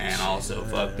them and also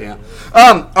fuck them.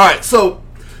 Alright, so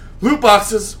loot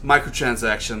boxes,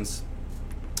 microtransactions.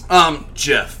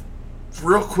 Jeff,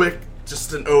 real quick,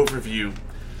 just an overview.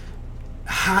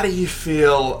 How do you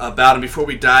feel about them before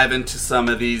we dive into some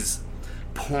of these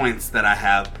points that I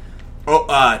have?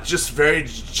 Just very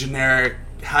generic.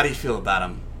 How do you feel about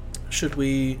them? Should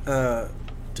we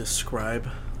describe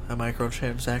a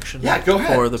microtransaction? Yeah, go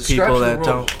ahead. For the Describe people to the that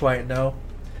world. don't quite know.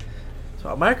 So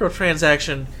a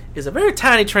microtransaction is a very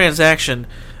tiny transaction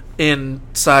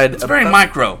inside. It's very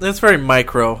micro. It's very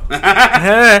micro.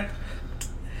 Oh.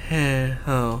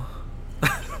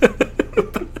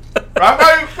 That's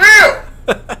how you feel.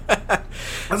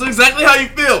 That's exactly how you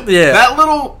feel. Yeah. That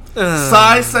little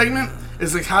size segment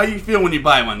is like how you feel when you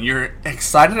buy one. You're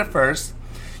excited at first.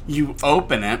 You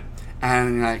open it,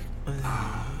 and you're like,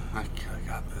 oh, I could have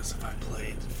got this if I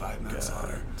played 5 minutes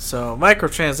harder. So,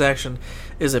 microtransaction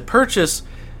is a purchase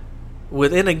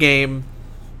within a game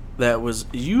that was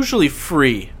usually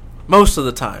free most of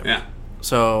the time. Yeah.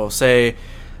 So, say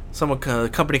a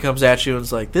company comes at you and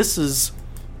is like, "This is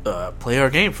play our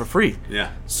game for free."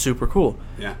 Yeah. Super cool.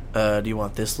 Yeah. Do you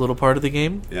want this little part of the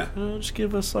game? Yeah. Just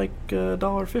give us like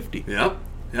 $1.50. Yep.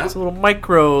 Yep. It's a little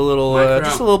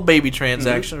just a little baby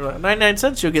transaction. Mm-hmm. 99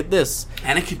 cents, you'll get this.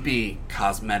 And it could be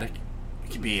cosmetic.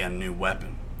 It could be a new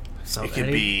weapon. So it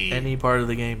could be any part of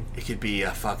the game. It could be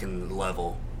a fucking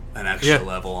level, an extra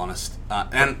level on a.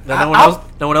 And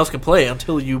no one else can play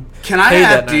until you. Can I pay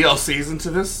add that DLCs into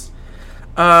this?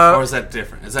 Or is that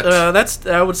different? Is that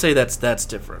I would say that's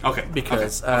different. Okay.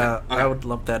 Because okay. I would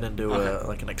lump that into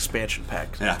like an expansion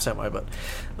pack. Yeah. Semi, but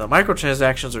the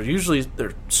microtransactions are usually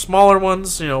they're smaller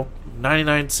ones.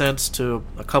 99 cents to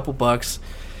a couple bucks.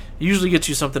 Usually gets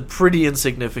you something pretty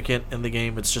insignificant in the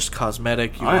game. It's just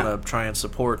cosmetic. You want to try and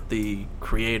support the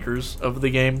creators of the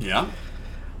game. Yeah.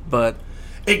 But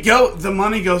the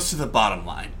money goes to the bottom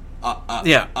line.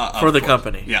 For the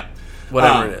company. Yeah.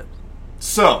 Whatever it is.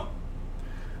 So,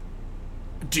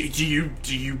 do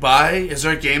you buy? Is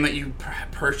there a game that you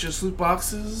purchase loot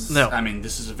boxes? No. I mean,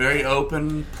 this is a very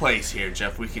open place here,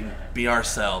 Jeff. We can be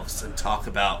ourselves and talk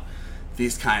about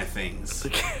these kind of things.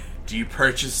 Do you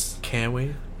purchase? Can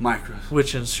we? Micro.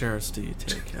 Which insurance do you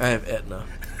take? I have Aetna.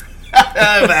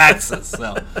 I have access.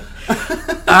 So.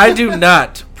 I do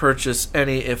not purchase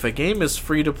any. If a game is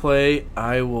free to play,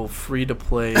 I will free to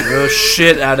play the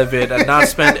shit out of it and not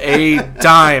spend a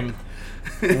dime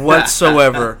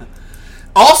whatsoever.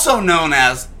 Also known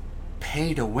as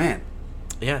pay to win.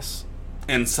 Yes.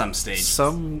 In some stages.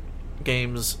 Some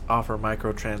games offer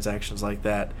microtransactions like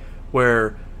that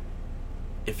where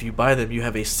if you buy them, you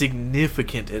have a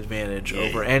significant advantage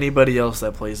over anybody else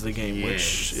that plays the game,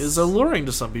 which is alluring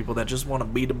to some people that just want to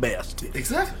be the best.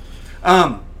 Exactly.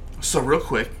 So real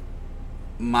quick,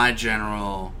 my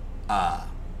general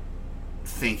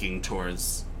thinking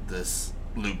towards this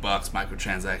loot box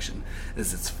microtransaction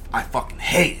is I fucking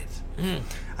hate it.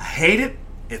 I hate it,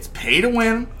 It's pay to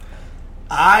win.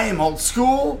 I am old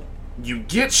school. You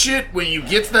get shit when you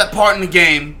get to that part in the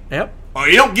game, Yep. or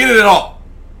you don't get it at all.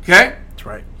 Okay? That's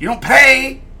right. You don't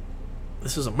pay.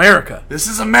 This is America. This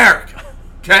is America.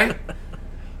 Okay?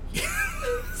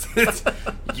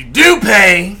 You do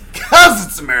pay because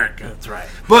it's America. That's right.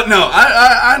 But no,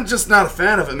 I'm just not a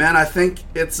fan of it, man. I think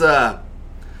it's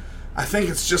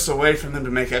just a way for them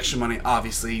to make extra money.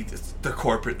 Obviously, they're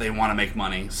corporate; they want to make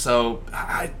money. So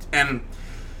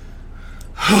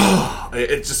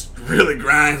it just really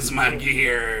grinds my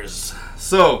gears.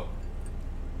 So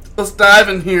let's dive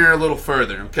in here a little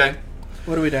further, okay?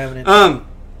 What are we diving into?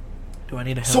 Do I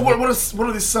need a helmet? So what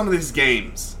are some of these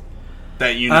games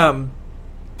that you know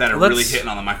that are really hitting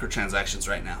on the microtransactions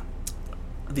right now?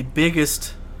 The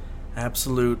biggest,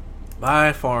 absolute,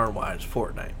 by far and wide, is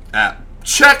Fortnite.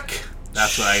 Check.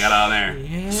 That's what I got on there.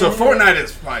 Yeah. So Fortnite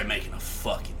is probably making a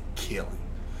fucking killing.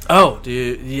 Oh,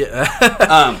 dude, yeah.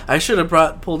 I should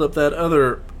have pulled up that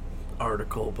other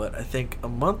article, but I think a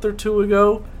month or two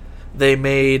ago, they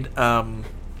made, what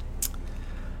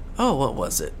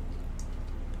was it?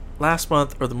 Last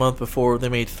month or the month before, they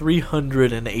made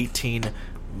 $318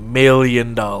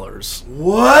 million.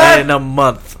 What? In a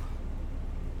month.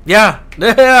 Yeah.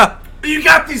 Yeah. You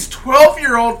got these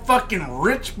 12-year-old fucking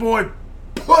rich boy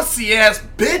pussy-ass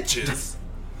bitches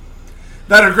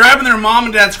that are grabbing their mom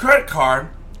and dad's credit card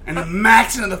and then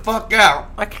maxing it the fuck out.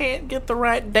 I can't get the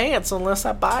right dance unless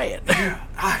I buy it.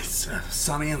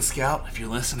 Sonny and Scout, if you're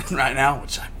listening right now,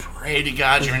 which I pray to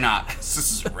God you're not, 'cause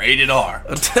this is rated R.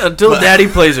 Until Daddy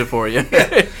plays it for you.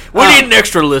 We need an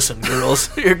extra listen,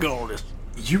 girls. You're going to...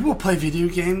 You will play video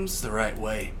games the right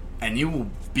way, and you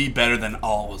will be better than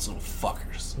all those little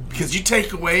fuckers. Because you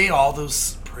take away all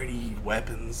those pretty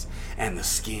weapons and the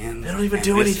skin. They don't even and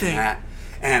do this anything. And that,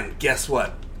 and guess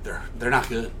what? They're not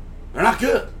good. They're not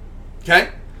good.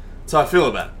 Okay? That's how I feel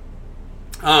about it.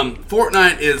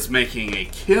 Fortnite is making a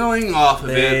killing off of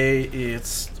it.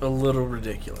 It's a little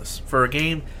ridiculous. For a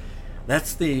game,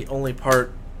 that's the only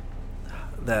part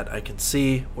that I can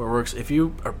see where it works. If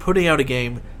you are putting out a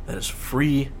game that is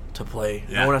free to play,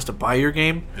 no one has to buy your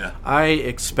game, I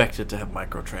expect it to have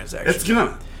microtransactions. It's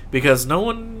gonna. Because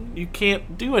you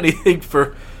can't do anything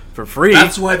for free.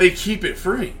 That's why they keep it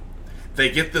free. They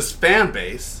get this fan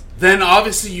base. Then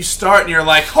obviously you start and you're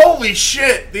like, holy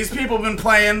shit, these people have been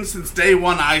playing since day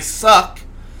one. I suck.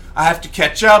 I have to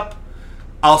catch up.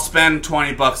 I'll spend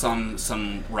 $20 on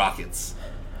some rockets.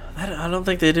 I don't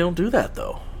think they don't do that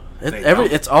though.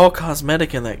 Don't. It's all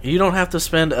cosmetic in that. You don't have to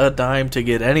spend a dime to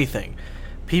get anything.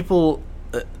 People,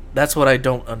 that's what I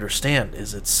don't understand.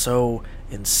 Is it's so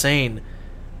insane.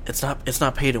 It's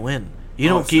not pay to win. You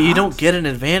don't get an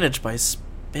advantage by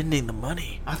spending the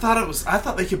money. I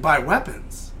thought they could buy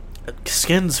weapons.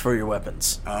 Skins for your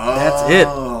weapons. Oh. That's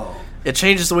it. It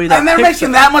changes the way that. And they're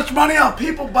making that much money off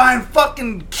people buying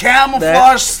fucking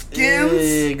camouflage skins?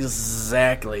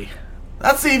 Exactly.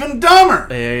 That's even dumber.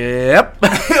 Yep.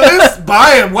 At least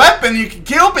buy a weapon you can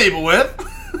kill people with.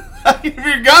 If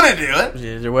you're gonna do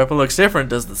it. Your weapon looks different,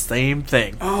 does the same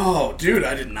thing. Oh, dude,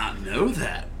 I did not know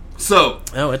that. So,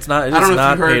 no, it's not. It's I don't know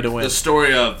not if you pay heard to win. the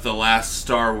story of the last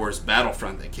Star Wars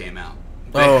Battlefront that came out.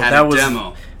 They had that a was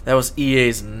demo. That was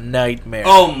EA's nightmare.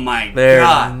 Oh my Their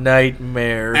god,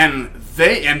 nightmare. And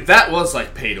that was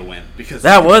like pay to win because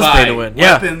that you could was buy pay to win.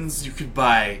 Yeah, weapons you could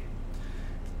buy.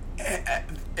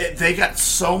 They got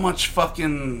so much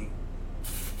fucking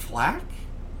flack.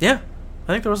 Yeah,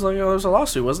 I think there was a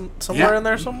lawsuit, wasn't somewhere in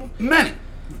there somewhere? Many,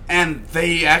 and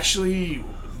they actually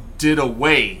did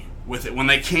away with it when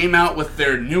they came out with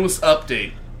their newest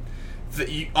update.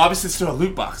 You obviously still have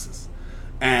loot boxes,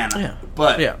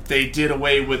 but they did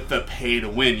away with the pay to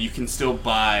win. You can still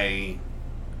buy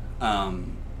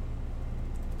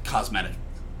cosmetic.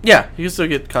 Yeah, you can still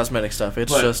get cosmetic stuff.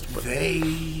 It's but just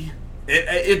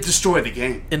it destroyed the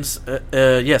game.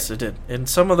 Yes, it did. In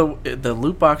some of the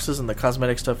loot boxes and the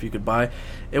cosmetic stuff you could buy,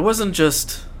 it wasn't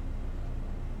just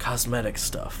cosmetic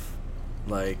stuff.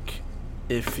 Like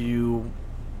if you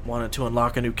wanted to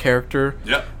unlock a new character,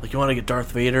 like you want to get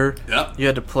Darth Vader, you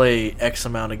had to play X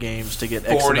amount of games to get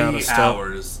X amount of stuff.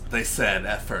 40 hours, they said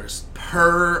at first,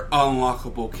 per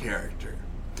unlockable character.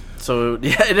 So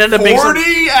it ended up being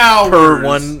 40 hours per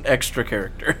one extra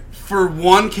character. For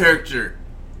one character.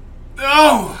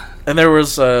 Oh! And there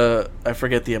was I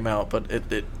forget the amount, but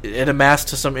it amassed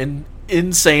to some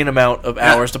insane amount of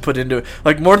hours to put into it,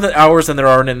 like more than hours than there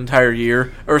are in an entire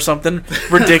year or something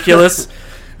ridiculous.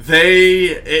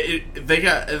 They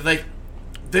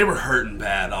were hurting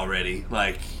bad already,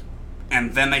 like,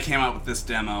 and then they came out with this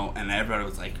demo, and everybody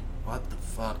was like, "What the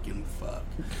fucking fuck?"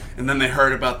 And then they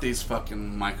heard about these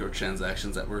fucking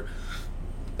microtransactions that were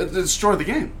It destroyed the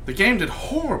game. The game did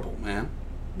horrible, man.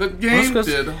 The game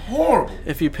did horrible.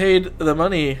 If you paid the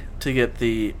money to get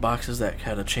the boxes that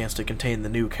had a chance to contain the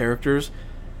new characters,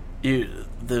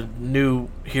 the new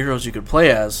heroes you could play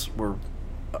as were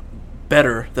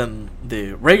better than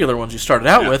the regular ones you started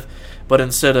out with. But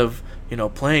instead of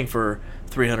playing for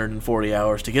 340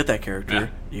 hours to get that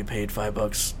character, you paid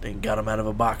 $5 and got them out of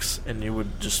a box, and you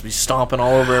would just be stomping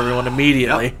all over everyone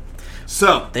immediately. Yep.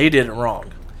 So they did it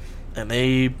wrong, and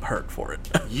they hurt for it.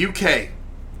 UK,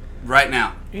 right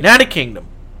now, United Kingdom,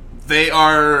 they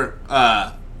are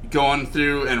going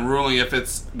through and ruling if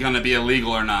it's going to be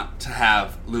illegal or not to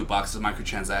have loot boxes,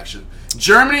 microtransaction.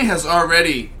 Germany has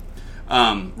already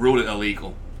ruled it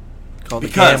illegal.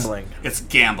 Called gambling. It's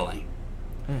gambling.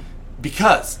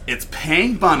 Because it's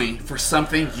paying money for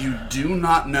something you do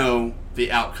not know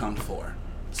the outcome for.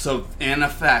 So, in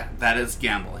effect, that is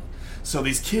gambling. So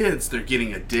these kids, they're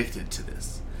getting addicted to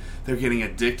this. They're getting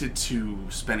addicted to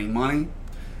spending money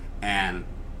and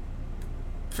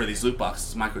for these loot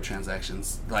boxes,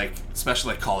 microtransactions, like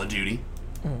especially like Call of Duty.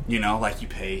 Like you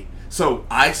pay. So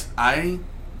I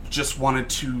just wanted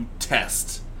to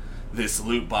test this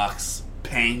loot box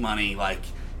paying money. Like,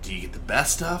 do you get the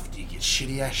best stuff? Do you get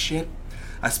shitty ass shit?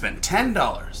 I spent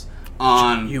 $10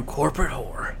 on you corporate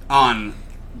whore on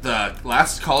the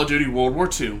last Call of Duty World War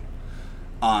II.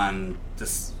 On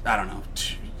this, I don't know.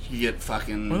 You get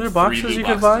fucking. Were there boxes you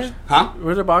could buy? Huh?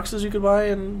 Were there boxes you could buy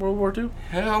in World War II?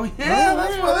 Hell yeah!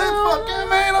 That's where they fucking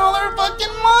made all their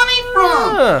fucking money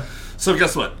from. Yeah. So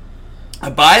guess what? I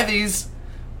buy these.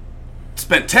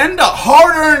 Spent $10,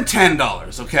 hard-earned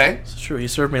 $10. Okay. It's true. He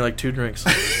served me like 2 drinks.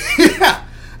 Yeah.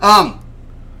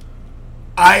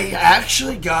 I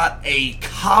actually got a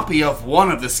copy of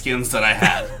one of the skins that I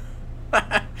had.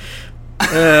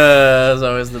 That's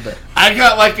always the best. I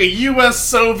got like a U.S.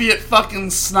 Soviet fucking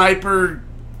sniper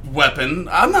weapon.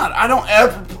 I'm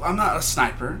not a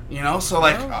sniper, so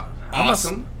like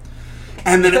awesome.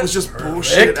 And then it was just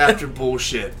bullshit after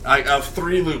bullshit. I have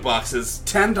 3 loot boxes,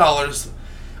 $10.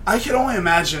 I could only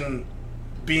imagine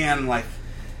being like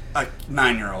a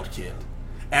 9-year-old kid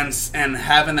and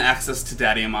having access to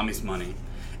daddy and mommy's money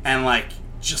and like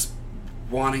just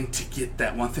wanting to get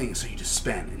that one thing. So you just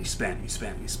spend and you spend and you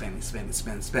spend and you spend and you spend and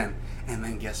spend and spend. And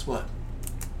then guess what?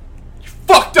 You're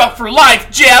fucked up for life,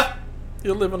 Jeff!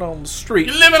 You're living on the street.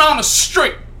 You're living on the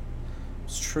street!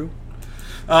 It's true.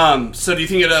 So do you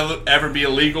think it'll ever be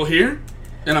illegal here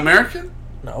in America?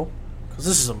 No. Because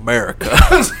this is America.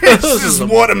 This is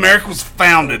what America was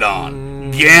founded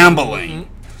on. Gambling.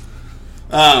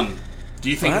 Do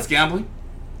you think it's gambling?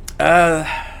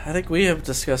 I think we have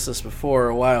discussed this before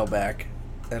a while back.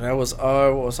 And I was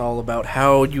all about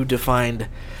how you defined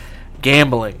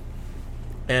gambling.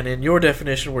 And in your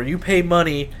definition, where you pay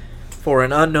money for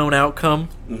an unknown outcome,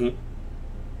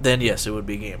 then yes, it would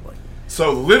be gambling.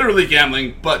 So literally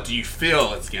gambling, but do you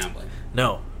feel it's gambling?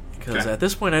 No. Because at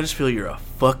this point, I just feel you're a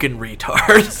fucking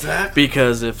retard. Exactly.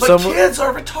 Because if kids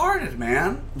are retarded,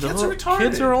 man. Kids are retarded.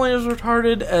 Kids are only as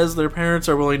retarded as their parents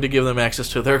are willing to give them access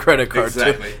to their credit card.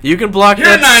 Exactly. You can block You're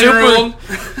that a 9-year-old.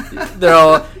 They're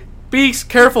all, be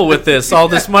careful with this. All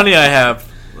this money I have.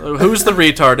 Who's the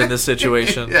retard in this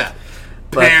situation? Yeah.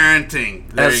 But parenting.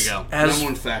 There you go. Number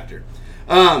one factor.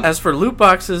 As for loot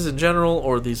boxes in general,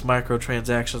 or these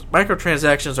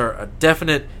microtransactions are a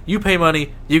definite. You pay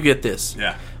money, you get this.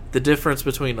 Yeah. The difference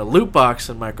between a loot box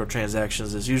and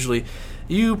microtransactions is usually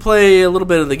you play a little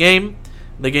bit of the game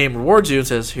rewards you and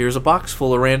says, here's a box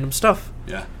full of random stuff.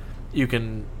 Yeah.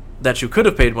 That you could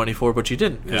have paid money for, but you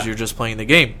didn't, because you're just playing the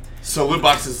game. So loot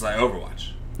boxes is like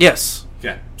Overwatch? Yes.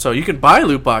 Okay. So you can buy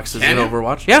loot boxes in you?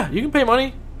 Overwatch. Yeah, you can pay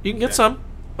money. You can get some.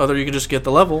 Other you can just get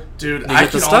the level. Dude, I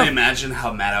can only imagine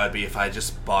how mad I would be if I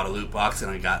just bought a loot box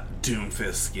and I got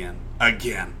Doomfist skin.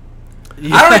 Again.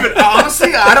 Yeah.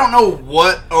 Honestly, I don't know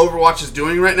what Overwatch is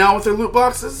doing right now with their loot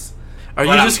boxes. Are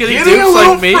you just getting dupes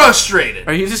like me? Frustrated.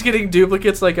 Are you just getting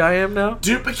duplicates like I am now?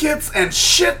 Duplicates and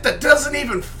shit that doesn't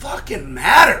even fucking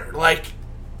matter. Like,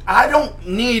 I don't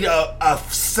need a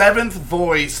 7th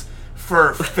voice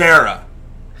for Pharah.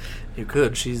 You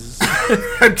could. She's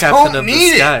I captain don't of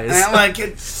need the skies. it. Like,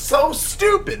 it's so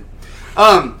stupid.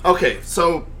 Okay,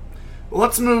 so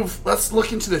let's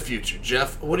look into the future.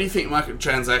 Jeff, what do you think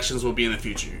microtransactions will be in the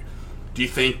future? Do you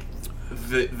think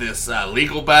this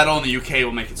legal battle in the UK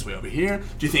will make its way over here?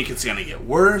 Do you think it's going to get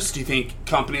worse? Do you think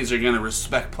companies are going to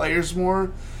respect players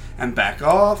more and back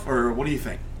off? Or what do you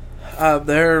think?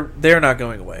 They're not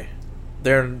going away.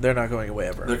 They're not going away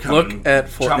ever. They're coming, look at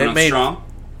strong.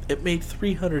 It made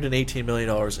 $318 million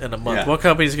in a month. Yeah. What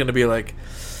company's going to be like,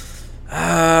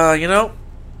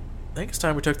 I think it's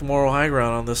time we took the moral high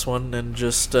ground on this one and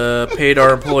just paid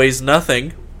our employees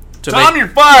nothing. Tom, you're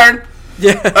fired!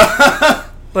 Yeah.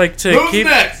 Like, to Who's keep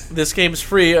next? this game's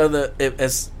free,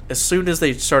 as soon as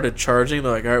they started charging,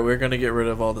 they're like, all right, we're going to get rid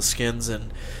of all the skins,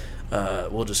 and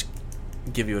we'll just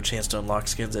give you a chance to unlock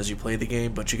skins as you play the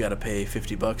game, but you got to pay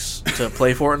 $50 to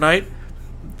play Fortnite.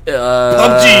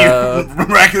 PUBG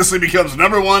miraculously becomes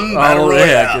 #1 battle royale.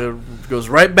 Yeah, it goes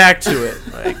right back to it.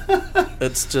 Like,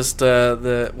 it's just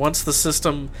once the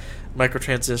system,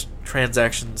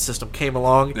 microtransaction system came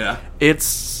along,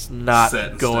 it's not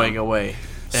going away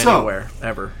anywhere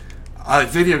ever. A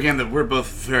video game that we're both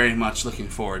very much looking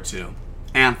forward to,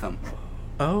 Anthem.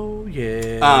 Oh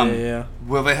yeah.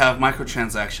 Will they have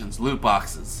microtransactions, loot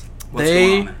boxes? What's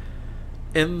going on there?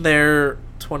 In their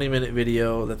 20-minute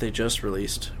video that they just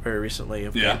released very recently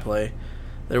of gameplay,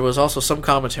 there was also some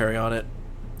commentary on it,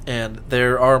 and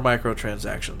there are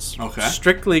microtransactions. Okay.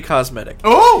 Strictly cosmetic.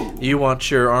 Oh! You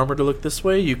want your armor to look this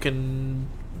way, you can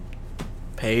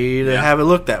pay to have it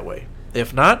look that way.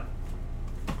 If not,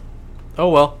 oh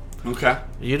well. Okay.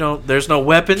 There's no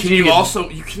weapons.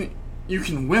 Can you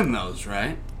can win those,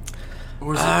 right?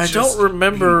 Or is it I just don't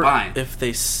remember buying? if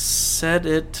they said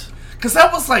it. Because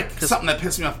that was like something that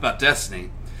pissed me off about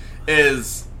Destiny,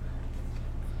 is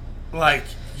like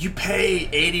you pay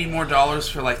 $80 more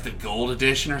for like the gold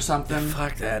edition or something.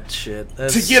 Fuck that shit.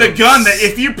 To get a gun that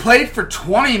if you played for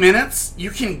 20 minutes, you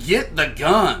can get the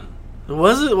gun.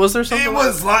 Was it? Was there something? It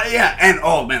was like and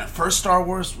oh man, the first Star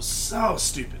Wars was so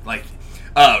stupid. Like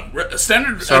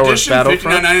standard Star Wars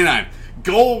edition, $59.99.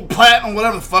 Gold, platinum,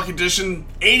 whatever the fuck edition,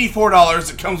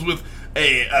 $84. It comes with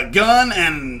a gun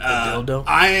and dildo?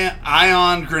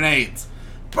 ion grenades.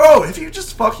 Bro, if you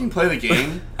just fucking play the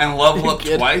game and level up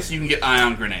twice, you can get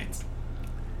ion grenades.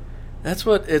 That's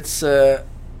what it's.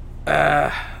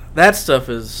 That stuff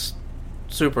is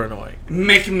super annoying.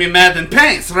 Making me mad in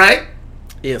pants, right?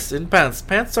 Yes, in pants.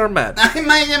 Pants are mad. I'm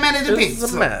mad in pants.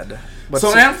 It's mad.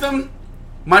 So Anthem,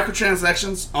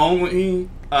 microtransactions only.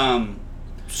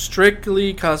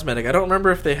 Strictly cosmetic. I don't remember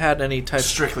if they had any type.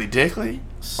 Strictly dickly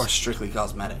or strictly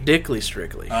cosmetic.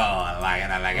 Strictly. Oh, I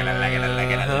like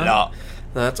it a lot.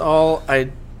 That's all.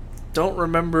 I don't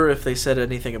remember if they said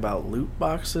anything about loot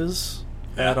boxes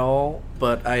at all,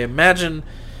 but I imagine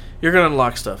you're going to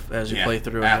unlock stuff as you play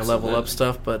through and you level up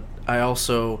stuff, but I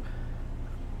also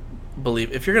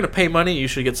believe if you're going to pay money, you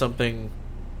should get something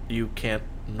you can't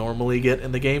normally get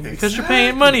in the game because you're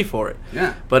paying money for it.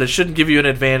 Yeah. But it shouldn't give you an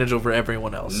advantage over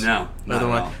everyone else. No. Not at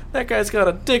all. That guy's got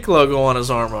a dick logo on his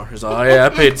armor. He's like, oh yeah, I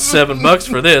paid $7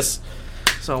 for this.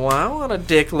 So, well, I want a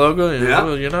dick logo.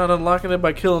 Well, you're not unlocking it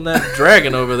by killing that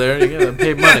dragon over there. You gotta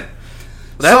pay money.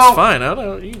 That's fine.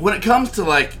 When it comes to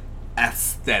like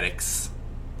aesthetics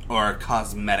or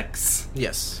cosmetics,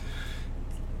 yes,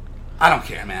 I don't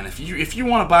care, man. If you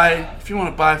want to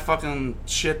buy fucking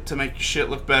shit to make your shit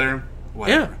look better,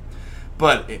 whatever. Yeah.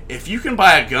 But if you can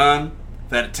buy a gun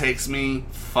that it takes me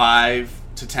 5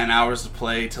 to 10 hours to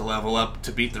play to level up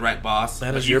to beat the right boss,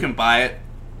 can buy it.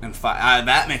 And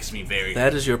that makes me very.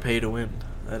 That is your pay to win.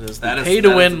 That is the pay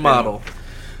to win model,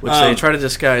 which they try to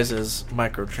disguise as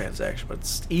microtransaction, but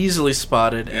it's easily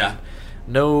spotted. And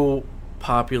no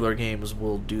popular games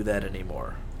will do that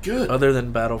anymore. Good. Other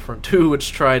than Battlefront 2,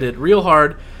 which tried it real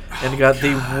hard and got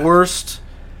the worst.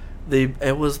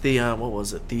 It was the what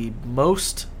was it? The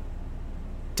most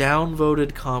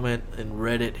downvoted comment in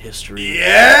Reddit history.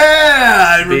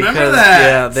 Yeah, I remember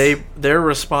that. Yeah, their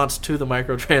response to the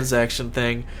microtransaction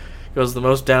thing was the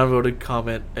most downvoted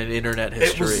comment in internet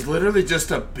history. It was literally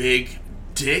just a big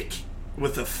dick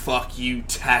with a "fuck you"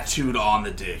 tattooed on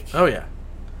the dick. Oh yeah,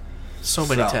 so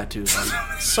many tattoos.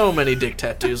 So many dick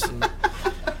tattoos. It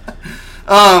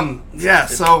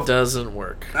doesn't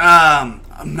work. I'm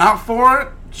not for it,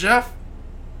 Jeff.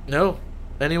 No.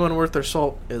 Anyone worth their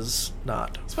salt is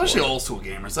not. Especially old school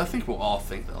gamers. I think we'll all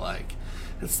think that, like,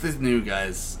 it's these new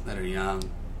guys that are young. They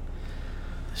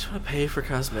just want to pay for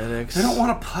cosmetics. They don't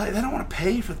want to play. They don't want to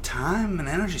pay for the time and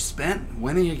energy spent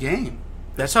winning a game.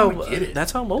 That's how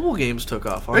mobile games took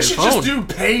off on your phone. They should just do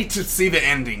pay to see the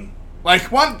ending. Like,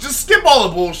 just skip all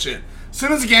the bullshit. As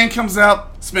soon as the game comes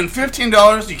out, spend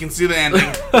 $15, you can see the ending.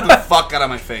 Get the fuck out of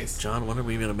my face. John, when are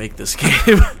we going to make this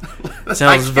game?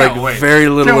 Sounds like very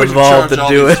little involved to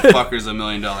do it. Fuckers $1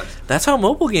 million. That's how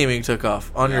mobile gaming took off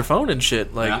on your phone and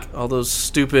shit. Like all those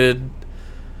stupid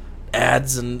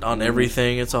ads and on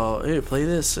everything. It's all, hey, play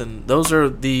this, and those are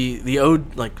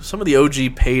some of the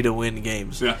OG pay to win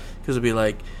games. Yeah, because it'd be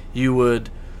like you'd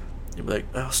be like,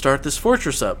 I'll start this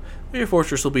fortress up. Your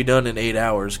Fortress will be done in 8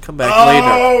 hours. Come back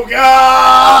Oh,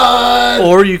 God! later.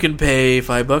 Or you can pay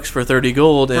 $5 for 30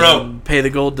 gold and Bro. pay the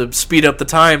gold to speed up the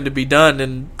time to be done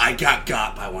and I got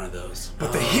by one of those.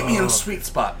 But they hit me in a sweet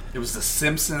spot. It was The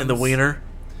Simpsons. the wiener.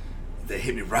 They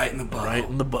hit me right in the butt. Right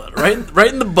in the butt. Right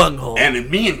in the bunghole. And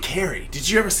me and Carrie, did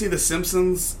you ever see the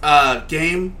Simpsons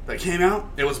game that came out?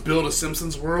 It was Build a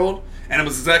Simpsons World, and it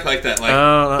was exactly like that.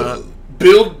 Like,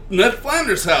 build Ned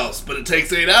Flanders' house, but it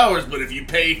takes 8 hours. But if you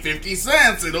pay 50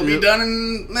 cents, it'll be done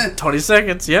in 20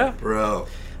 seconds, yeah. Bro.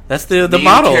 That's the Me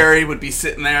model. and Carrie would be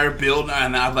sitting there building,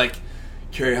 and I'd like,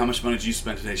 Carrie, how much money did you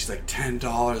spend today? She's like,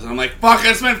 $10. And I'm like, fuck,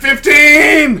 I spent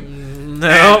 15! No.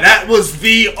 And that was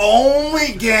the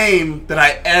only game that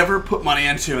I ever put money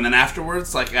into. And then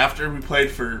afterwards, like after we played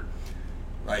for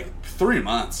like 3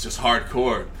 months, just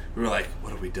hardcore, we were like,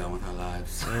 what have we done with our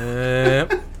lives?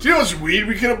 Do you know how much weed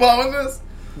we could have bought with this?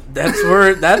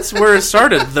 That's where it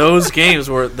started. Those games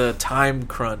were the time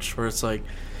crunch, where it's like,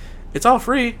 it's all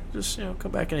free. Just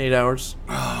come back in 8 hours.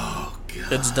 Oh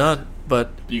god, It's done.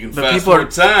 But you can but fast people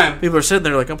forward time. People are sitting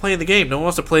there like, I'm playing the game. No one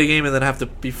wants to play a game and then have to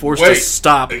be forced Wait, to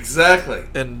stop exactly,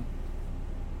 and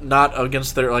not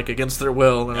against their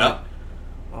will. And Yep. like,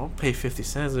 I'll pay 50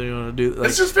 cents if you want to do. Like,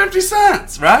 it's just 50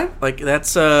 cents, right? like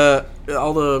that's all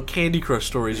the Candy Crush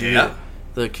stories. You Yeah. hear.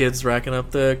 The kids racking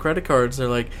up the credit cards. They're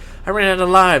like, I ran out of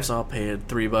lives. I'll pay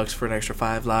 $3 for an extra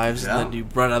 5 lives, Yeah. and then you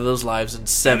run out of those lives in And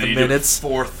 7 then you do it minutes.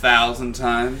 4,000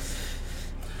 times.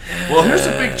 Well, here's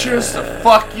a big cheers to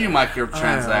fuck you,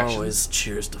 microtransactions. I always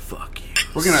cheers to fuck you.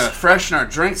 We're gonna freshen our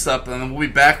drinks up, and then we'll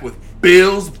be back with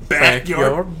Bill's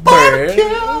Backyard Barbecue. Barbecue.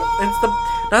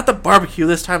 It's not the barbecue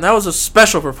this time. That was a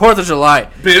special for 4th of July.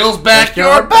 Bill's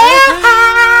Backyard Backyard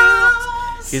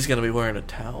Bathhouse. He's gonna be wearing a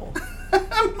towel.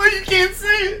 But you can't see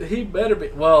it. He better be.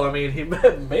 Well, I mean,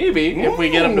 maybe if we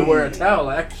get him to wear a towel.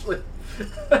 Actually,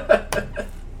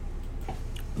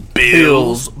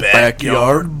 Bill's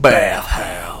Bathhouse.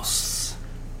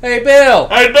 Hey, Bill.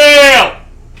 Hey, Bill.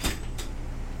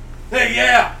 Hey,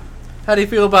 yeah. How do you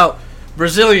feel about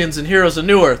Brazilians and Heroes of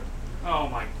Newerth? Oh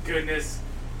my goodness.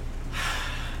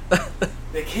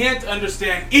 They can't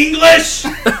understand English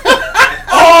at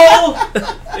all.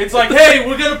 It's like, hey,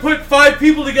 we're going to put 5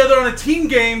 people together on a team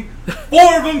game.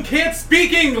 4 of them can't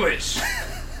speak English.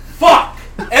 Fuck.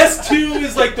 S2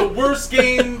 is like the worst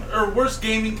game or worst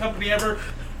gaming company ever.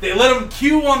 They let them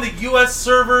queue on the US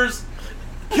servers.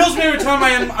 Kills me every time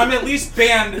I'm at least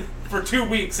banned for 2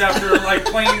 weeks after like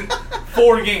playing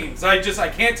 4 games. I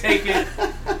can't take it.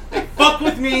 They fuck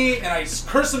with me and I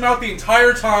curse them out the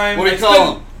entire time. What do you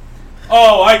call them?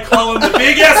 Oh, I call them the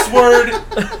big S word,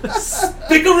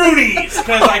 stickaroonies,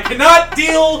 because I cannot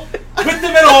deal with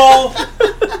them at all.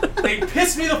 They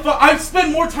piss me the fuck. I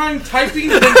spend more time typing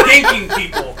than ganking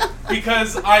people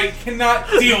because I cannot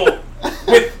deal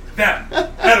with them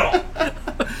at all.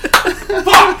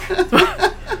 Fuck!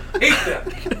 Hate them.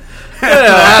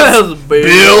 That's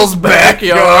Bill's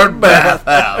Backyard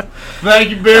Bathhouse.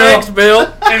 Thank you, Bill. Thanks,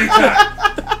 Bill.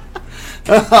 Anytime.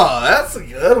 Oh, that's a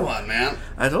good one, man.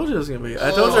 I told you it was gonna be. I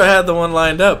told you I had the one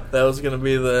lined up. That was gonna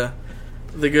be the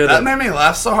good. That made me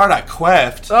laugh so hard I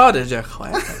quaffed. Oh, did you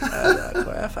quaff?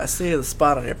 Quaff. I see the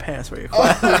spot on your pants where you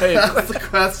quaff. The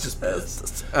quaff's just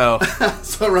pissed. Oh,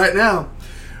 So right now,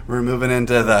 we're moving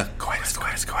into the coitus.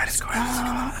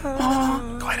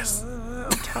 I'm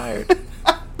tired.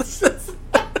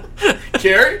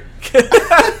 Carrie?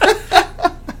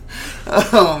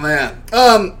 Oh, man.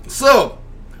 So,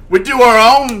 we do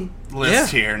our own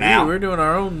list here now. We're doing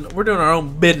our own. We're doing our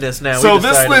own business now. So We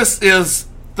this decided. list is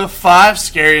the 5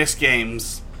 scariest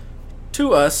games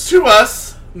to us. to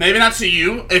us. Maybe not to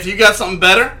you. If you got something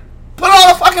better, put it on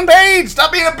the fucking page.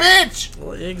 Stop being a bitch.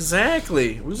 Well,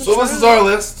 exactly. We've been So this is our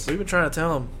list. We've been trying to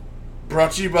tell them.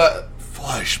 Brought to you by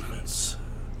Fleischmann's.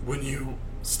 When you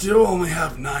still only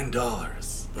have $9.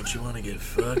 But you want to get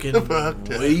fucking Fucked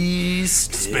up.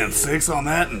 wasted. Spend 6 on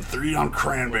that and 3 on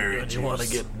cranberry juice. You want to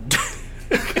get.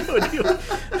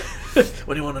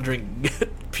 when you want to drink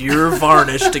pure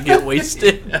varnish to get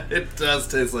wasted. It does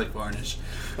taste like varnish.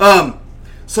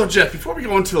 So Jeff, before we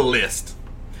go into the list,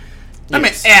 let me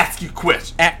Yes. ask you a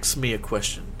question. Ask me a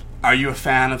question. Are you a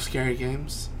fan of scary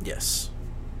games? Yes.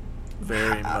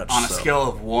 Very much On a so. scale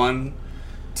of 1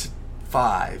 to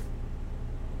 5,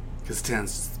 because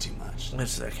 10's just too much.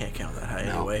 I can't count that high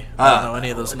No. anyway. I don't know any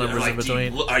of those numbers Like, in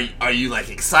between. Are you like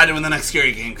excited when the next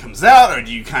scary game comes out, or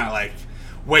do you kind of like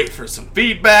wait for some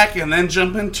feedback and then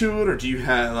jump into it, or do you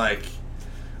have like,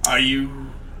 are you?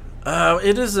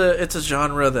 It's a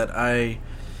genre that I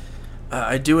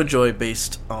do enjoy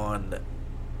based on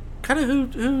kind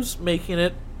of who's making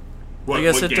it. What, I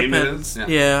guess what it game depends. It is?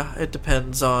 Yeah, it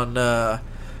depends on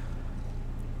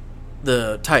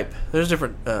the type. There's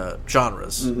different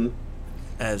genres, Mm-hmm.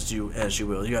 as you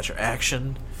will. You got your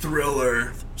action,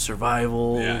 Thriller.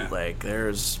 survival. Yeah. Like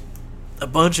there's a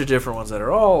bunch of different ones that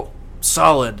are all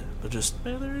solid, but just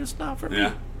they're just not for me.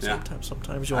 Yeah, yeah.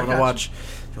 Sometimes you I want to got watch.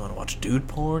 You want to watch dude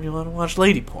porn. You want to watch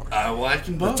lady porn. I like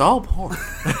them both. It's all porn.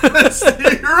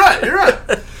 You're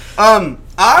right.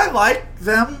 I like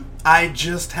them. I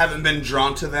just haven't been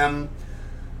drawn to them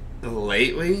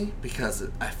lately because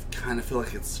I kind of feel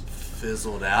like it's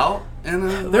fizzled out in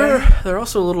a way. They're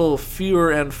also a little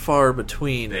fewer and far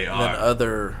between They than are.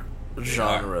 other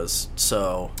genres.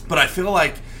 So, But I feel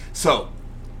like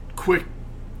quick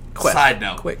side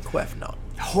note. quick quef note.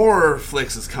 Horror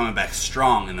flicks is coming back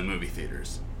strong in the movie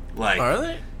theaters. Like, Are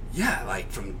they? yeah,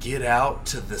 like from Get Out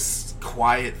to this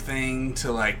Quiet Thing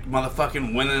to like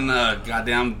motherfucking winning a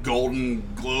goddamn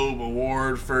Golden Globe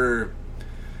Award for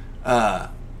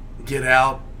Get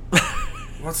Out.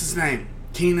 What's his name?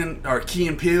 Key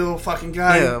and Peele fucking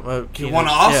guy. Yeah, he won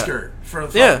an Oscar for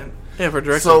the Yeah, fucking. yeah, for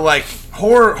directing. So like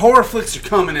horror flicks are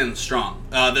coming in strong.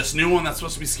 This new one that's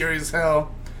supposed to be scary as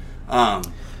hell.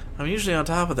 I'm usually on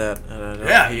top of that.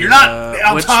 Yeah, you're not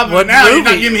on top of it now. You're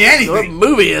not giving me anything. What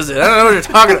movie is it? I don't know what you're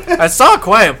talking about. I saw A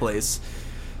Quiet Place.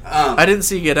 Um, I didn't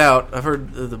see Get Out. I've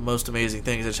heard the most amazing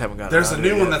things. I just haven't gotten There's around a to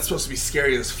new it one yet. that's supposed to be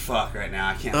scary as fuck right now.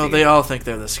 I can't. Oh, think they of it. all think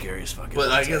they're the scariest fucking But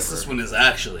I ones guess ever. this one is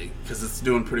actually because it's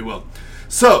doing pretty well.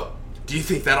 So, do you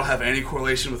think that'll have any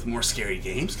correlation with more scary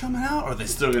games coming out, or are they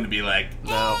still going to be like?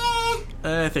 No.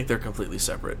 I think they're completely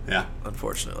separate, Yeah.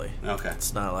 unfortunately. Okay.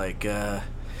 It's not like...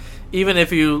 even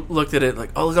if you looked at it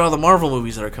like, oh, look at all the Marvel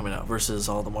movies that are coming out versus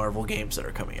all the Marvel games that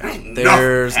are coming out. Ain't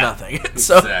There's nothing. nothing.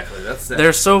 So Exactly. That's it.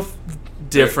 they're so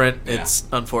different. Yeah. It's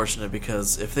unfortunate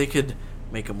because if they could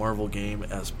make a Marvel game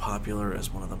as popular as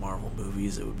one of the Marvel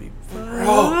movies, it would be.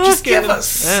 Bro, just give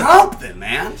us Yeah. something,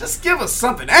 man. Just give us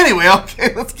something. Anyway,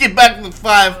 okay, let's get back to the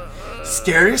 5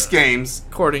 scariest games.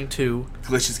 According to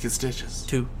Glitches get stitches.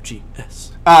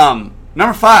 2GS.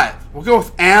 Number 5, we'll go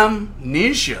with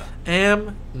Amnesia.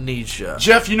 Amnesia.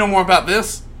 Jeff, you know more about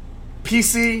this?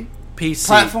 PC PC.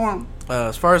 platform.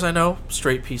 As far as I know,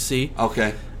 straight PC.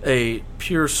 Okay. A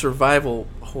pure survival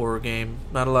horror game.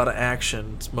 Not a lot of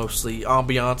action. It's mostly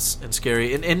ambiance and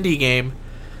scary. An indie game.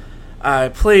 I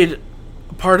played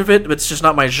part of it, but it's just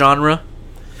not my genre.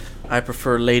 I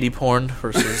prefer lady porn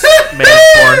versus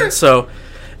man porn. So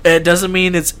it doesn't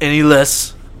mean it's any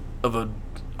less of an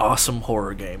awesome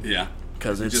horror game. Yeah.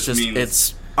 Because It it's just just means-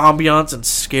 it's ambiance and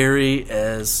scary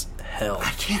as hell.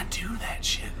 I can't do that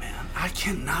shit, man. I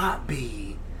cannot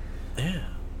be. Yeah.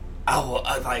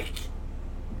 I like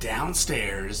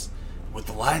downstairs with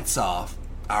the lights off.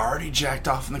 I already jacked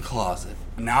off in the closet.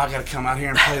 Now I gotta come out here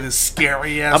and play this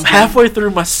scary ass. I'm halfway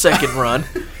through my second run.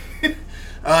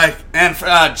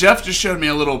 Jeff just showed me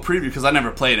a little preview because I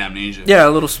never played Amnesia. Yeah, a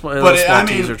little small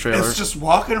teaser trailer. it's just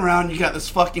walking around. You got this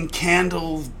fucking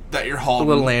candle that you're A holding,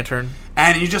 little lantern.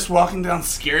 and you're just walking down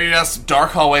scary ass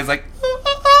dark hallways, like.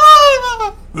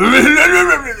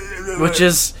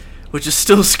 Which is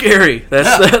still scary.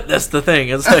 That's the thing.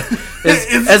 It's like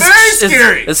It's very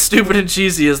scary. As stupid and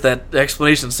cheesy as that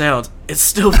explanation sounds, it's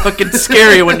still fucking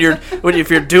scary when if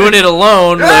you're doing it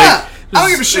alone. Yeah. Like, I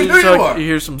don't give a shit who so you are. You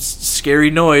hear some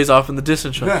scary noise off in the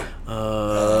distance. You're like,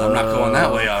 I'm not going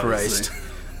that way, obviously. Christ.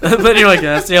 Then you're like,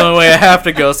 that's the only way I have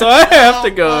to go, so I have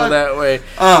to go that way.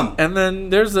 And then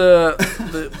there's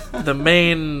the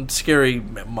main scary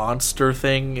monster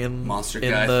thing in Monster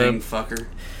in guy the, thing, fucker.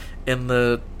 in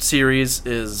the series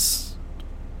is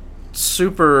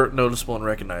super noticeable and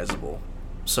recognizable.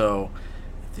 So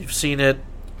if you've seen it,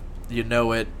 you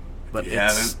know it, but You it's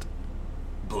haven't?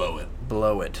 Blow it.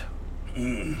 below it.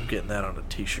 I'm getting that on a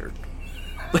t-shirt.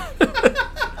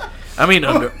 I mean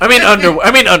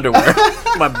underwear.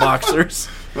 My boxers.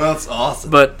 Well, that's awesome.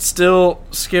 But still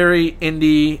scary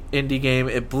indie game.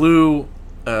 It blew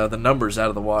the numbers out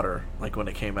of the water like when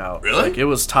it came out. Really? Like it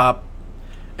was top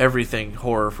everything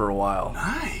horror for a while.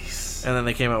 Nice. And then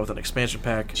they came out with an expansion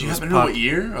pack. Do you It was happen to know what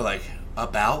year or like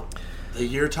about the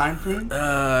year time frame?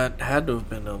 It had to have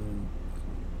been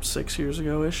 6 years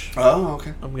ago ish. Oh,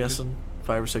 okay. I'm guessing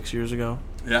 5 or 6 years ago.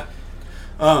 Yeah.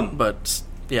 But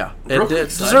yeah, Real it quick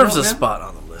deserves side a note, man. spot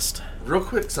on the list. Real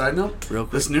quick side note. Real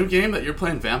quick. This new game that you're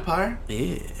playing, Vampire.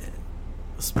 Yeah,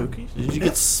 spooky. Did you get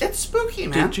It's spooky,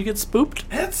 man. Did you get spooked?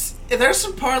 There's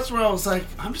some parts where I was like,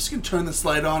 I'm just gonna turn this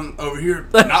light on over here,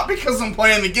 not because I'm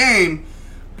playing the game,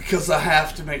 because I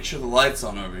have to make sure the light's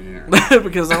on over here.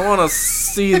 Because I want to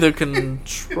see the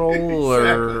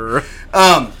controller.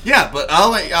 Yeah, but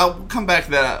I'll come back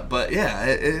to that. But yeah,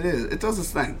 it does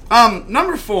this thing.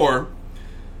 Number 4,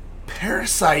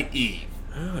 Parasite Eve.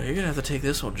 Oh, you're gonna have to take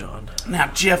this one, John. Now,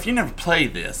 Jeff, you never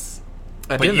played this,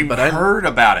 I but didn't, you but heard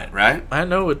about it, right? I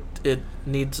know it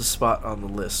needs a spot on the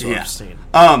list, so I've seen.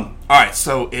 All right,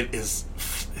 so it is.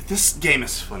 This game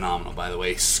is phenomenal, by the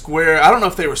way. Square. I don't know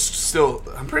if they were still.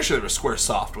 I'm pretty sure they were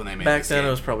SquareSoft when they made Back this then, game.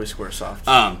 it was probably SquareSoft.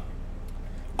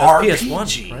 RPG.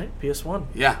 PS1, right? PS1.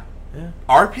 Yeah. Yeah.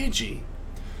 RPG.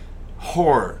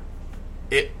 Horror.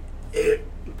 It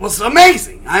was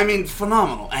amazing. I mean,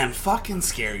 phenomenal and fucking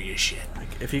scary as shit.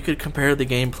 If you could compare the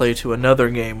gameplay to another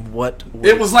game, what would...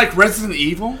 It was like Resident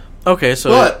Evil, Okay, so...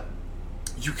 but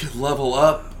you could level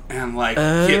up and like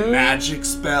get magic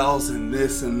spells and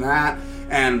this and that,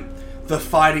 and the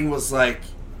fighting was like,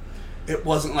 it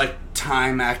wasn't like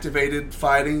time activated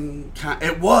fighting.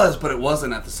 It was, but it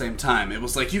wasn't at the same time. It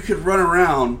was like you could run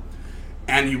around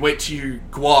and you wait till your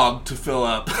guag to fill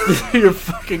up. Your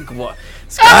fucking guag.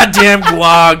 It's goddamn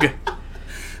guag.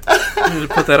 We need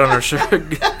to put that on our shirt.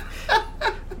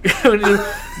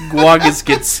 Guagas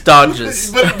get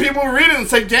stodges. But people read it and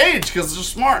say gauge because they're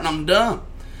smart and I'm dumb.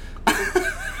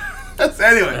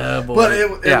 Anyway, Oh, boy.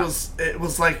 but Yeah. it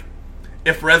was like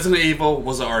if Resident Evil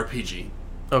was an RPG.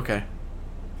 Okay.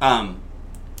 I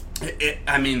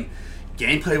mean,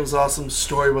 gameplay was awesome,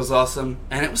 story was awesome,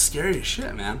 and it was scary as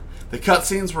shit, man. The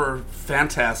cutscenes were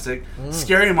fantastic.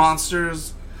 Scary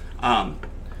monsters.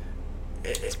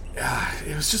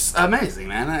 It was just amazing,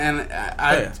 man. And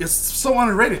it's so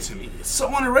underrated to me. It's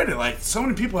so underrated. Like, so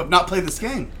many people have not played this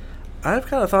game. I've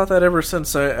kind of thought that ever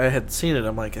since I had seen it.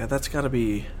 I'm like, that's got to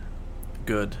be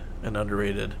good and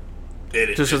underrated.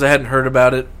 It Just because I hadn't heard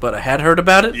about it, but I had heard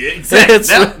about it. Yeah, exactly.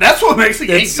 That's what makes the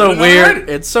game It's so good and weird. underrated.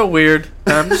 It's so weird.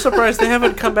 I'm just surprised they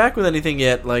haven't come back with anything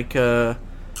yet. Like,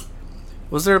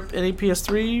 was there any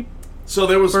PS3? So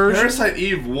there was version? Parasite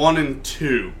Eve 1 and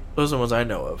 2. Those are the ones I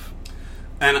know of.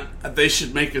 And they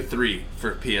should make a 3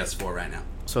 for PS4 right now.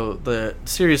 So the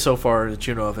series so far that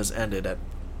you know of has ended at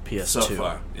PS2. So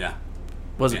far, yeah.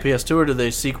 Was it Yeah. PS2 or did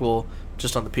they sequel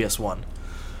just on the PS1?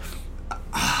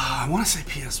 I want to say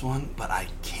PS1, but I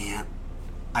can't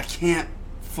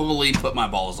fully put my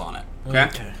balls on it.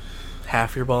 Okay?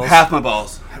 Half your balls? Half my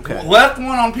balls. Okay. Left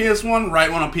one on PS1,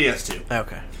 right one on PS2.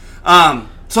 Okay.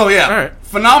 So yeah, All right.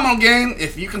 phenomenal game.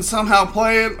 If you can somehow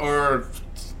play it, or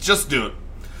just do it.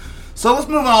 So let's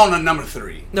move on to number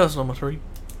 3. No, it's number 3.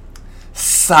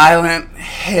 Silent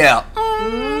Hill.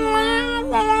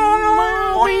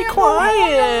 Be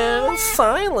quiet.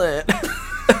 Silent.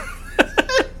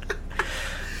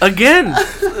 Again,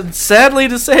 sadly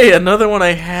to say, another one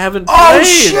I haven't played. Oh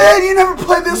shit! You never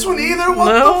played this one either. What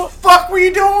No. the fuck were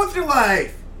you doing with your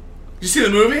life? Did you see the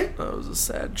movie? I was a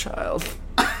sad child.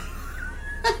 Did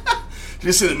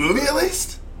you see the movie at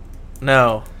least?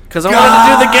 No. Because I wanted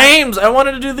to do the games. I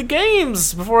wanted to do the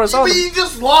games before I saw But them. you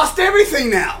just lost everything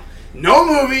now. No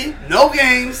movie, no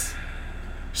games,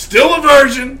 still a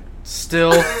virgin.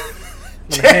 Still,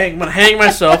 I'm gonna hang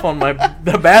myself on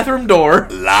the bathroom door.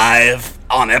 Live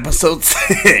on episode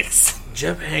 6.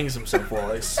 Jeff hangs himself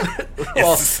while It's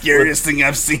the scariest thing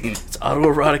I've seen. It's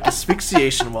autoerotic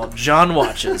asphyxiation while John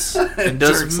watches and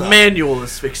does Jerks off. manual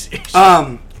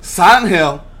asphyxiation. Silent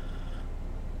Hill.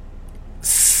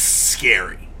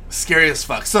 Scary as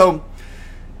fuck. So,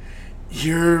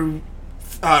 you're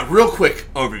real quick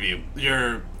overview.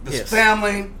 You're this Yes.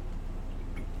 family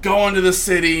go into the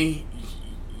city.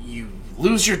 You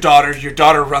lose your daughter. Your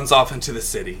daughter runs off into the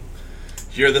city.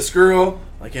 You're this girl.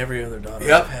 Like every other daughter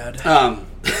Yep. I've had.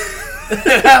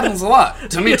 It happens a lot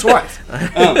to me twice.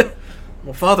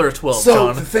 Well, father of 12, So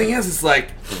John. the thing is, it's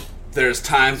like there's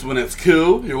times when it's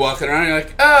cool. You're walking around, you're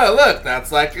like, oh look,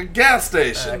 that's like a gas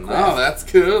station. Oh, that's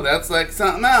cool. That's like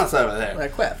something else over there. I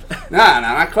quaff. Nah,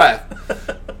 not quite.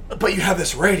 But you have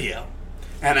this radio,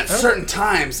 and at certain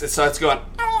times it starts going,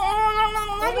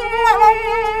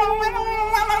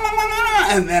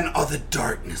 and then the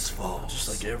darkness falls. Just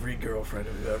like every girlfriend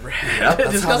we've ever had. Yep, It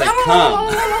that's just how goes, they come.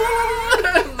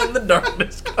 and then the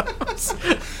darkness comes.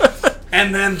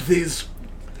 And then these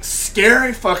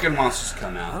scary fucking monsters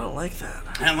come I out, don't like that.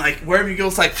 and like wherever you go,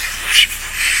 it's like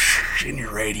in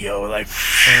your radio, like.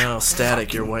 Oh,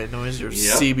 static, your white noise, your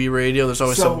Yep. CB radio. There's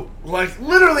always So, like,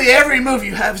 literally every move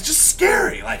you have is just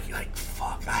scary. Like,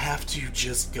 fuck, I have to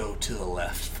just go to the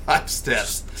left 5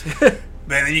 steps.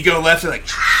 Then you go left, you're like,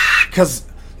 because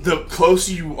the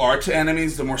closer you are to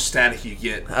enemies, the more static you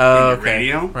get in your okay.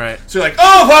 radio. Right. So you're like,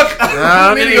 oh, fuck,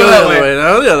 I need to go that way.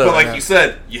 No, the other But way. like you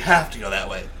said, you have to go that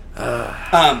way.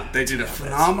 They did a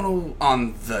phenomenal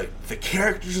on the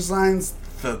character designs.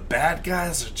 The bad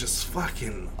guys are just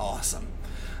fucking awesome.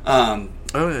 Oh,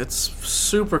 it's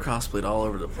super cosplayed all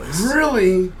over the place.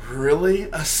 Really, really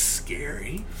a scary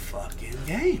scary fucking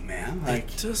game, man.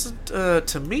 Like, it doesn't.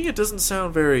 To me, it doesn't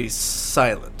sound very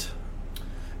silent.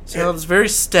 It sounds very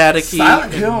staticky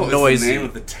Silent and Hill noisy. is the name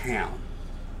of the town.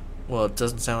 Well, it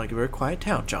doesn't sound like a very quiet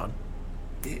town, John.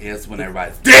 It is when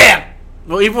everybody's dead.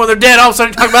 Well, even when they're dead, all of a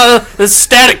sudden you talk about this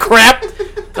static crap.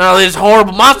 All these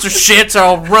horrible monster shits are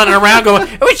all running around going,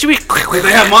 "We should be."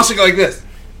 They have monsters go like this.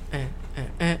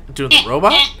 Doing the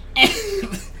robot?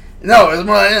 No, it's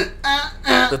more like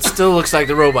That still looks like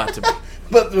the robot to me.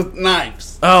 but with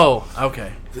knives. Oh,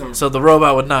 okay. So the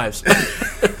robot with knives.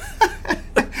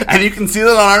 And you can see that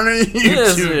on our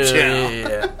YouTube channel.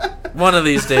 Yeah. One of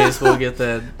these days we'll get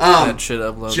that shit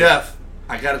uploaded. Jeff,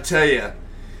 I gotta tell you,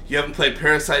 you haven't played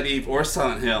Parasite Eve or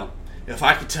Silent Hill. If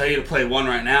I could tell you to play one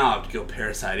right now, I'd go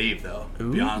Parasite Eve, though.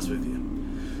 To be honest with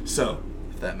you. So,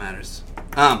 if that matters.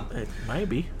 It might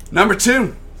be. Number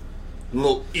 2, a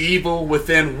little Evil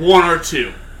Within 1 or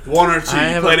 2. 1 or 2.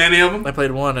 You played any of them? I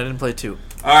played 1. I didn't play 2.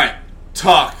 All right,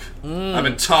 talk. I've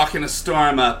been talking a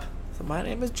storm up. So my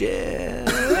name is Jeff.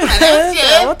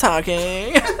 We're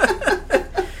talking.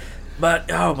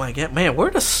 But oh my god, man, where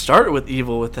to start with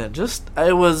Evil Within?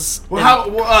 Well,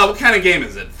 what kind of game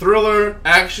is it? Thriller,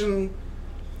 action?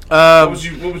 What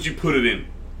would you put it in?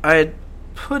 I'd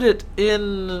put it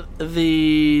in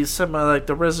the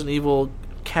the Resident Evil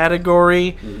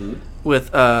category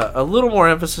with a little more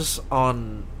emphasis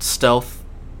on stealth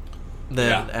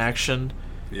than action.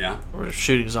 Yeah. Or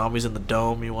shooting zombies in the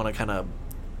dome. You want to kind of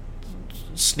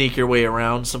sneak your way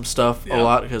around some stuff a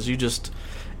lot because you just,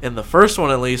 in the first one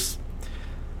at least,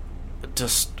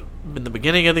 just in the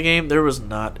beginning of the game, there was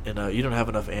not enough. You don't have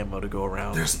enough ammo to go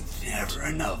around. There's never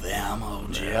enough ammo,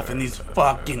 Jeff, in these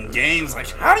fucking games. Like,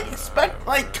 how do you expect?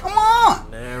 Like, come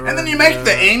on! And then you make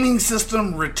the aiming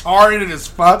system retarded as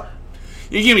fuck.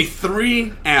 You give me 3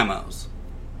 ammos.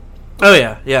 Oh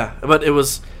yeah, but it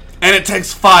was. And it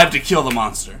takes 5 to kill the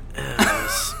monster.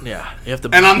 You have to.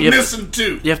 And I'm missing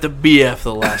 2. You have to BF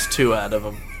the last 2 out of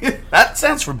them. That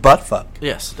stands for butt fuck.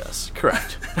 Yes, it does.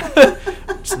 Correct.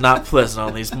 It's not pleasant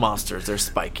on these monsters. They're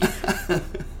spiky. Did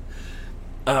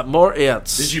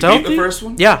you beat the first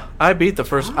one? Yeah, I beat the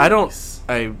first. Nice.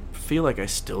 I feel like I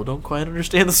still don't quite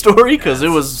understand the story because it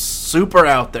was super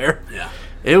out there. Yeah.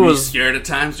 Were you scared at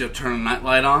times? Did you have to turn a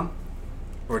nightlight on?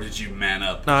 Or did you man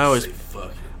up? No, I always say,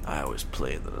 fuck it? I always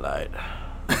play in the light.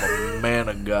 I'm a man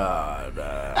of God.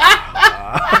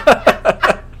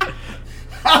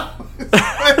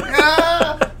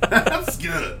 That's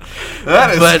good.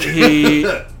 That is But good. he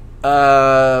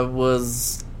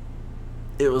was.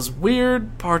 It was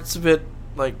weird. Parts of it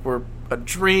were a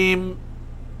dream,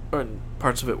 and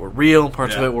parts of it were real, and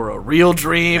parts of it were a real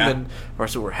dream, and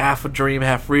parts of it were half a dream,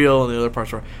 half real, and the other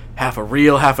parts were half a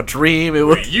real, half a dream. It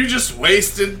was You just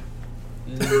wasted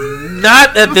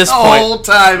not at this the point. whole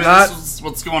time. And this is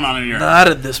what's going on in your Not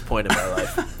at this point in my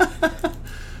life.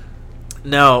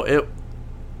 No,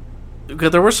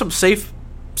 because there were some safe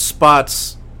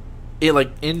spots,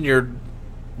 in your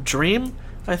dream.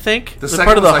 I think The It's second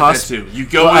part of was the like that too. You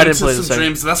go I into didn't play the some second.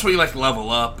 dreams. That's where you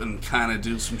level up and kind of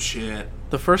do some shit.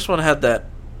 The first one had that.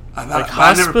 I never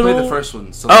hospital? played the first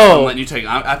one, so Oh. I'm letting you take.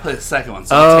 I played the second one,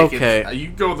 so I'll take Okay. it. You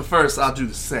go with the first, I'll do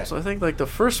the second. So I think the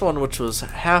first one, which was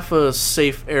half a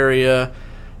safe area,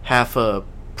 half a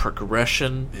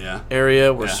progression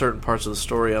area, where certain parts of the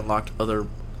story unlocked other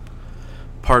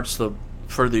parts the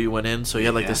further you went in. So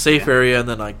you had the safe area, and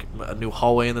then a new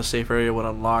hallway in the safe area would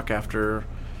unlock after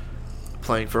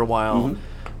playing for a while.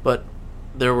 But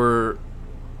there were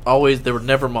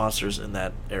never monsters in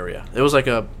that area. It was like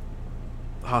a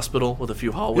hospital with a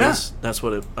few hallways. That's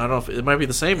what I don't know if it might be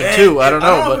the same in 2. I don't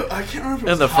know, but I can't remember. If it in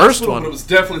was the a first hospital, one, but it was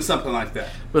definitely something like that.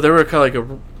 but there were kind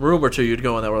of a room or 2 you'd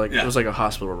go in that were it was like a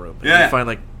hospital room. And you'd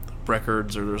find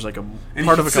records, or there's a And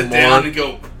part you of could a sit down morgue. and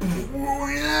go.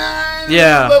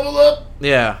 Yeah. Level up.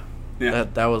 Yeah. Yeah.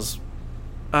 That was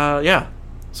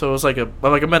So it was like a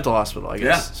mental hospital, I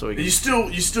guess. Yeah. So You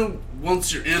still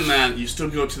once you're in that, you still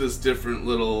go to this different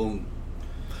little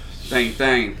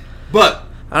thing. But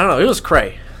I don't know. It was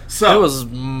cray. so It was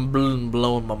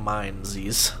blowing my mind.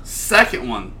 second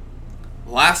one,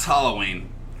 last Halloween.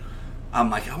 I'm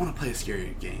like, I want to play a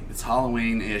scary game. It's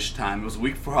Halloween-ish time. It was a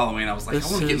week before Halloween. I was like, I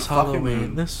want to get in the fucking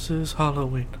mood. This is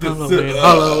Halloween. This is- Halloween.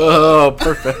 Oh,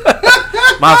 perfect.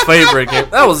 My favorite game.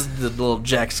 That was the little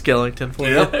Jack Skellington for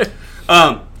you.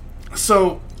 Yep.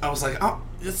 So I was like, oh,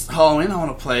 it's Halloween. I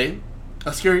want to play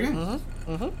a scary game.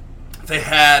 They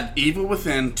had Evil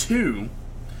Within 2,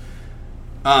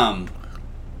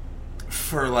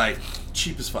 for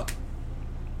cheap as fuck.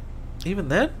 Even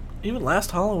then? Even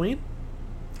last Halloween?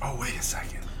 Oh, wait a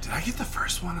second. Did I get the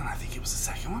first one and I think it was the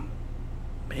second one?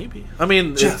 Maybe. I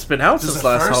mean, Jeff, it's been out since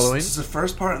last Halloween. This is the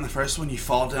first part. In the first one, you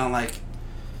fall down like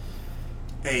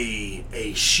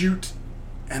a chute,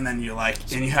 and then you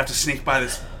have to sneak by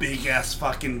this big ass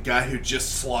fucking guy who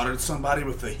just slaughtered somebody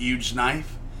with a huge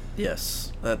knife.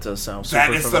 Yes, that does sound super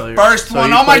familiar. That is the first So one.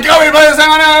 you Oh my played- god, we played the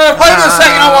second one. I played the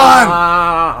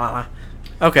second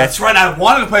one. Okay. That's right. I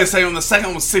wanted to play the second one. The second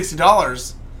one was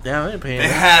 $60. Yeah, I ain't paying They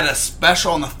that. had a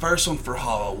special on the first one for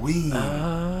Halloween.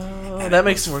 And that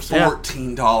makes more sense.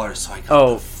 $14, so I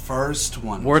got the first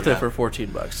one. Worth Jeff. it for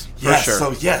 $14. Yes, for sure.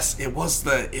 so yes, it was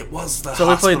the So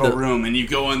we played hospital the- room, and you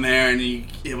go in there, and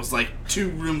it was like 2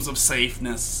 rooms of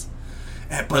safeness.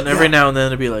 But every now and then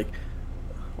it'd be like,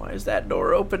 why is that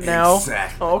door open now?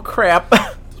 Exactly. Oh crap!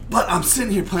 But I'm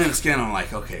sitting here playing this game, and I'm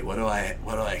like, okay, what do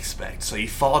I expect? So you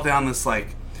fall down this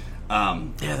like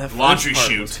that laundry first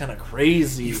part chute. was kind of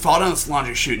crazy. You fall down this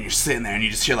laundry chute, and you're sitting there, and you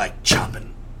just hear like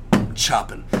chopping,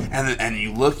 and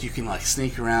you look, you can like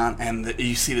sneak around, and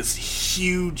you see this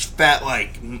huge fat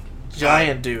like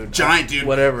giant dude,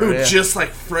 whatever, who yeah. just like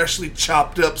freshly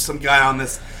chopped up some guy on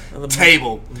this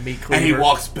table, meat and he cleaver.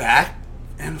 walks back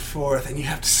and forth, and you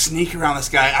have to sneak around this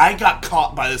guy. I got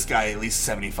caught by this guy at least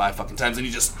 75 fucking times, and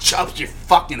he just chops your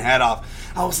fucking head off.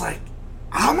 I was like,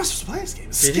 how am I supposed to play this game?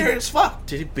 It's scary as fuck.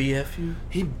 Did he BF you?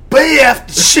 He BF'd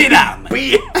the shit out of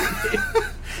me.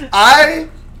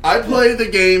 I played the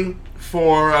game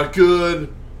for a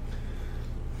good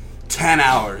 10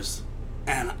 hours,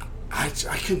 and I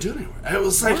couldn't do it anymore. It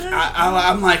was like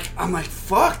I'm like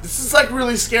fuck, this is like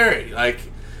really scary. Like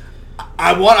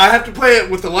I have to play it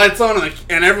with the lights on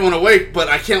and everyone awake, but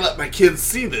I can't let my kids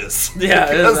see this. Yeah,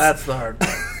 because- that's the hard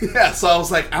part. yeah. So I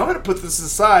was like, I'm gonna put this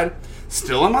aside,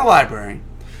 still in my library.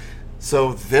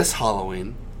 So this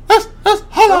Halloween, I'm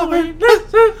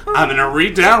gonna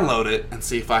re-download it and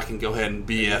see if I can go ahead and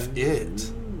BF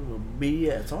it.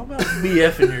 It's all about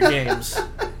BFing your games.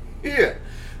 Yeah,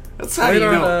 that's how Played you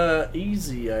on know.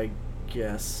 easy, I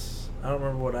guess. I don't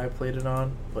remember what I played it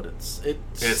on, but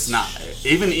It's not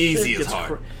even easy is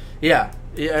hard yeah,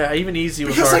 even easy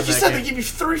was because, hard. like you said, they give you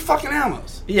 3 fucking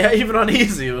ammos. Yeah, even on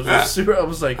easy, it was Yeah. super. I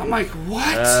was like, I'm like,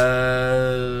 what?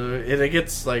 and it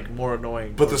gets like more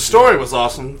annoying. But the story was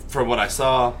awesome from what I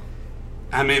saw.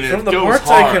 I mean, from it the goes parts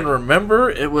hard. I can remember,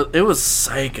 it was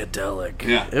psychedelic.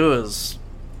 Yeah. It was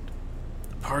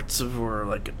parts of were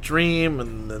like a dream,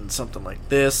 and then something like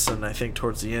this, and I think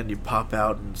towards the end you pop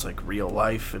out and it's like real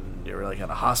life, and you're like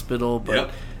at a hospital, but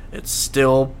Yep. it's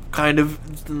still kind of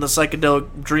in the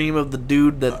psychedelic dream of the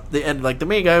dude that the end. Like the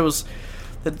main guy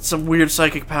had some weird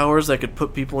psychic powers that could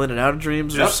put people in and out of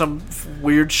dreams, or Yep. some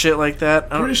weird shit like that. I I'm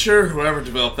don't- pretty sure whoever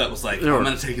developed that was like, They were- I'm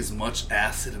going to take as much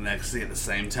acid and ecstasy at the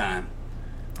same time.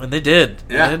 And they did.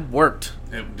 Yeah. And it worked.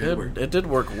 It did work. It did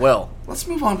work well. Let's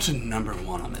move on to number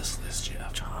 1 on this list,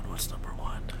 Jeff. John, what's number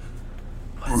 1?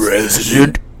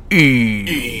 Resident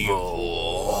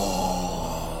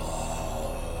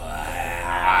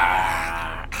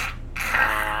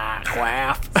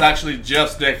Quaff. It's actually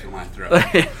just dick in my throat.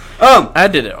 I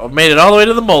did it. I made it all the way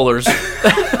to the molars.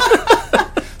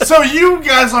 So you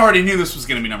guys already knew this was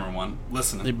going to be number 1.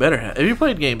 Listen, You better have. If you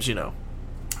played games, you know.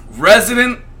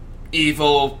 Resident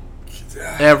Evil.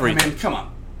 Everything. I mean, come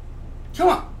on. Come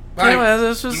on. Yeah, Like,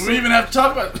 this was- do we even have to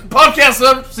talk about podcast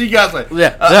up? See you guys later.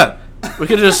 Yeah. We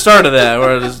could have just started that.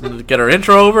 Or just get our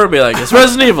intro over and be like, it's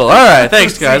Resident Evil. All right,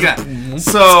 thanks, guys.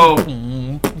 So,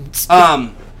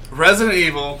 Resident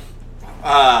Evil,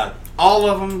 all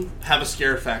of them have a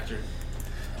scare factor.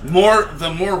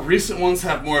 The more recent ones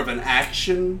have more of an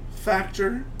action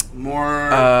factor.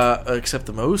 Except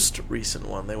the most recent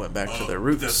one, they went back to their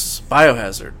roots.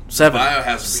 Biohazard 7.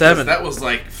 Biohazard, 7. because that was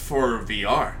like for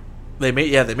VR, They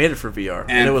made it for VR,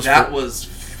 and it was that was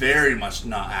very much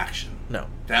not action. no.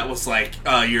 That was like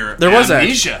your There was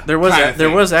amnesia. action. There was kind of there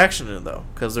thing. was action in it though,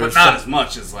 because there but was not some- as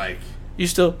much as like you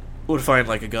still would find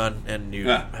like a gun and you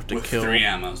have to with kill 3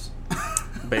 ammos.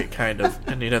 kind of,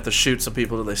 and you'd have to shoot some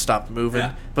people till they stopped moving.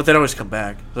 Yeah. But they'd always come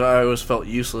back. So I always felt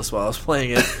useless while I was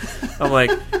playing it. I'm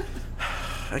like,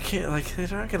 I can't. Like they're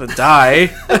not gonna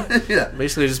die. Yeah.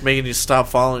 Basically, just making you stop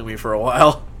following me for a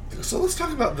while. So let's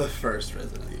talk about the first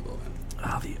Resident Evil then.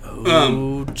 Ah, the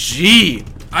OG.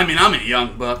 I mean, I'm a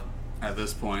young buck at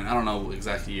this point. I don't know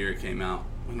exactly year it came out.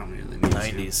 We don't really need to.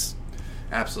 90s.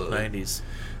 Absolutely. 90s.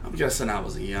 I'm guessing I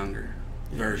was a younger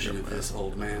version of this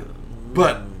old man.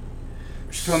 But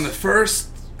from the first,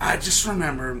 I just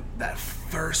remember that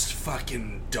first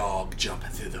fucking dog jumping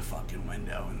through the fucking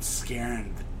window and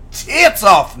scaring the tits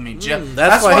off of me, Jeff.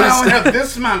 that's why why I he's- only have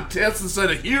this amount of tits instead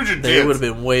of huger tits. They would have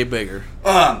been way bigger.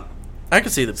 I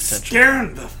could see the potential.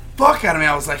 Scaring the fuck out of me.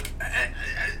 I was like,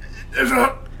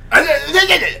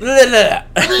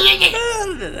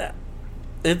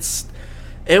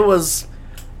 It was,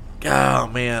 oh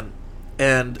man,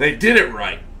 and They did it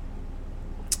right.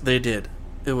 they did.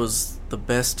 It was the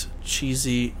best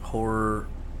cheesy horror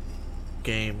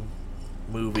game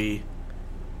movie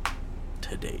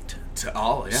to date To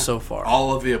all, yeah. so far.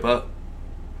 All of the above.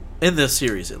 In this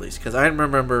series, at least, because I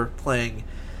remember playing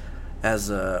as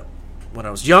when I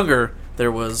was younger.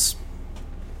 There was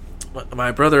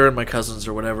my brother and my cousins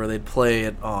or whatever. They'd play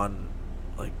it on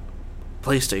like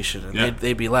PlayStation, and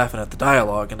they'd be laughing at the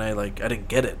dialogue, and I didn't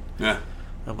get it. Yeah.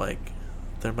 I'm like,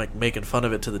 they're like making fun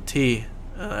of it to the T.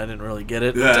 I didn't really get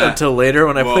it Yeah. until later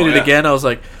when I played it again. I was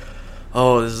like,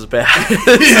 oh, this is bad.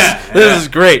 Yeah. This is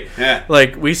great. Yeah.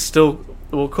 Like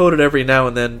we'll quote it every now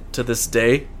and then to this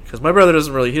day. Because my brother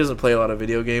he doesn't play a lot of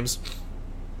video games.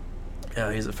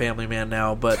 He's a family man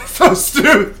now, but So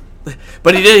stupid.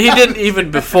 but he didn't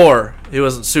even before. He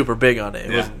wasn't super big on it.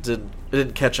 It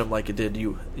didn't catch him like it did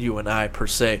you and I per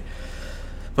se.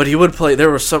 But he would play. There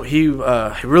were some. He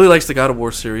really likes the God of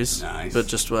War series. Nice. But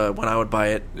just when I would buy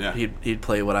it, Yeah. he'd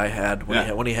play what I had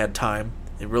when he had time.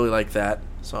 He really liked that.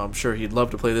 So I'm sure he'd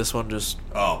love to play this one. Just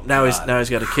now he's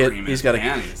got a kid. Cream He's his got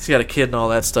panties. a kid and all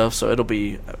that stuff. So it'll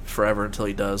be forever until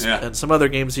he does. Yeah. And some other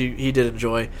games he did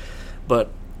enjoy,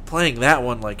 but playing that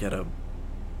one like at a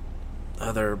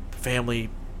other family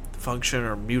function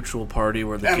or mutual party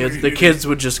where the kids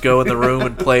would just go in the room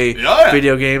and play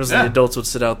video games, and the adults would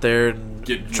sit out there and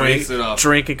Get drink wasted off.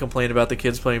 and complain about the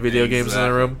kids playing video games in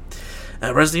the room.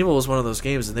 Resident Evil was one of those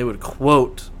games, and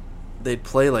they'd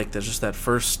play like just that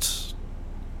first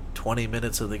 20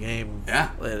 minutes of the game.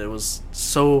 Yeah. And it was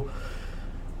so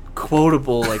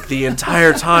quotable like the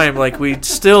entire time. Like we'd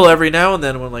still every now and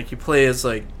then when like you play as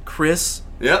like Chris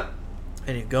Yep.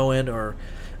 and you go in or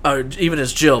even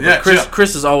as Jill. But Yeah, Jill.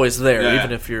 Chris is always there, Yeah, even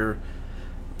yeah. if you're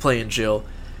playing Jill.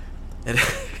 And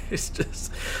it's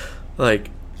just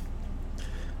like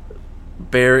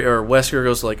Barry or Wesker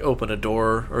goes to like open a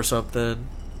door or something,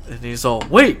 and he's all,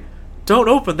 "Wait, don't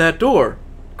open that door."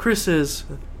 Chris is.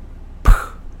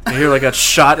 You hear like a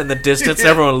shot in the distance. And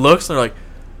everyone looks and they're like,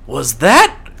 "Was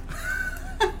that?"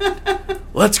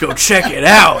 Let's go check it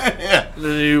out. Yeah. And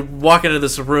then you walk into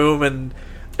this room and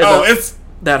It's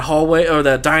that hallway or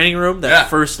that dining room, that Yeah.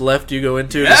 first left you go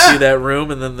into to Yeah. see that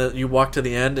room, and then you walk to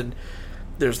the end and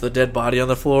there's the dead body on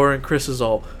the floor, and Chris is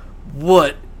all,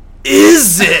 "What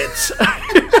is it?"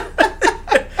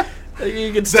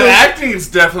 You can still the acting is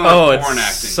definitely porn it's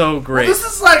acting. so great. Well, this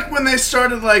is like when they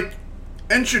started like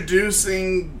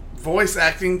introducing voice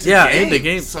acting to games. into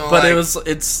games, So, but like,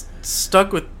 it's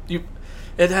stuck with you.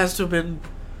 It has to have been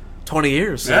 20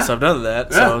 years since Yeah. I've done that,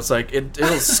 Yeah. so it's like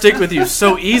it'll stick with you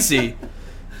so easy.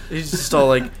 He's all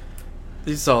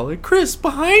like, "Chris,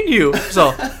 behind you!"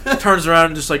 So turns around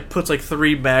and just like puts like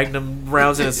 3 Magnum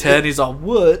rounds in his head. And he's all,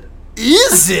 "What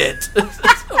is it?"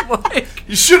 I'm like,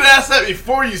 you should have asked that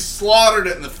before you slaughtered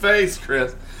it in the face,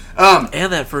 Chris.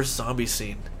 and that first zombie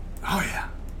scene. Oh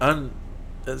yeah.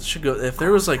 It should go if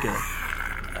there was like a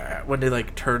when they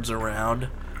like turns around.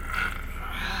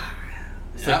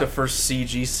 It's like the first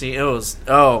CG scene. It was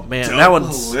man, that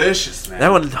one's delicious, man.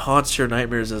 that one haunts your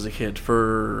nightmares as a kid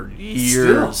for Still,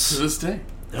 years. to this day.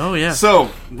 Oh yeah. So,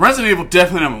 Resident Evil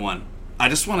definitely number 1. I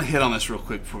just want to hit on this real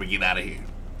quick before we get out of here.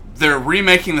 They're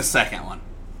remaking the second one.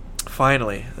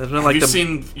 Finally, there's been Have like you the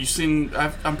seen?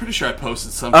 I'm pretty sure I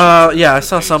posted some. yeah, I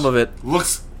saw some of it.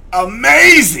 Looks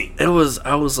amazing. I was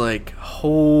like,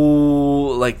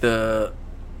 like the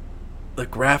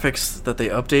graphics that they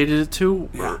updated it to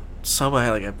were some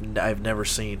I've never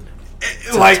seen.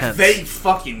 Like intense. they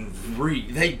fucking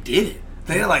they did it.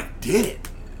 They like did it.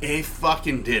 They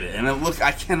fucking did it, and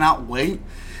I cannot wait.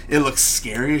 It looks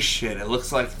scary as shit. It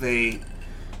looks like they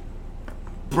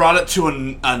brought it to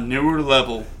a newer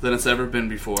level than it's ever been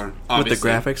before. Obviously.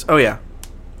 With the graphics. Oh yeah.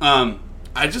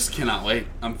 I just cannot wait.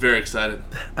 I'm very excited.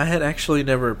 I had actually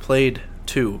never played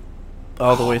 2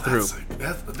 all the way through.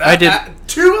 I did-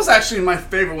 2 was actually my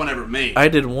favorite one ever made. I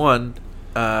did 1,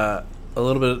 a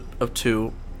little bit of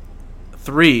 2,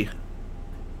 3.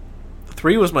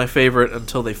 3 was my favorite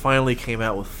until they finally came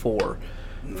out with 4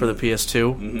 for the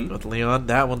PS2 with Leon.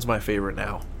 That one's my favorite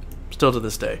now, still to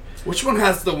this day. Which one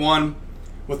has the one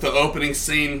with the opening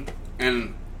scene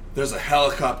and there's a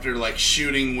helicopter like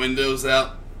shooting windows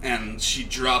out and she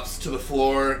drops to the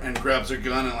floor and grabs her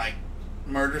gun and like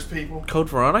murders people? Code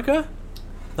Veronica?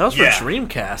 That was for Yeah.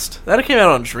 Dreamcast. That came out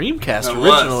on Dreamcast That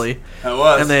originally. That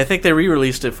was. And I think they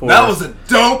re-released it for... That was a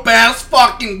dope ass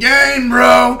fucking game,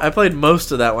 bro. I played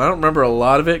most of that one. I don't remember a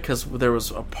lot of it because there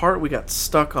was a part we got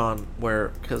stuck on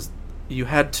because you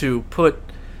had to put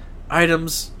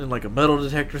items in like a metal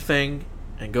detector thing,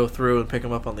 and go through and pick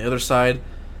them up on the other side.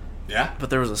 Yeah. But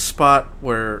there was a spot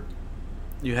where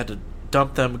you had to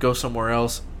dump them, go somewhere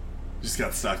else, Just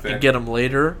got stuck there. and get them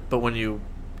later. But when you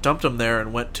dumped them there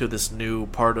and went to this new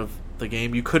part of the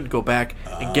game, you couldn't go back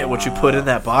and get what you put in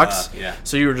that box. Yeah.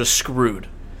 So you were just screwed.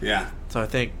 Yeah. So I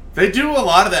think They do a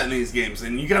lot of that in these games,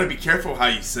 and you got to be careful how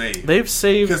you save. they've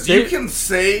saved. Because you can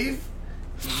save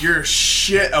your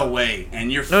shit away,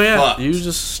 and you're Oh yeah, fucked. you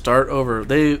just start over.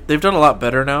 They've done a lot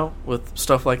better now with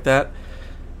stuff like that.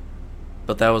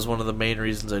 But that was one of the main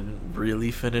reasons I didn't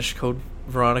really finish Code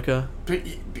Veronica.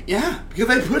 Yeah, because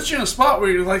they put you in a spot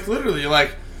where you're like, literally, you're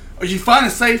like, you find a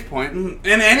save point, and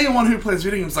anyone who plays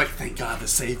video games is like, thank God the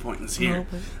save point is here.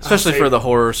 Especially for the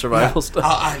horror survival stuff.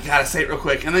 I gotta save it real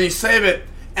quick, and then you save it,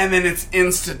 and then it's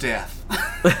insta death,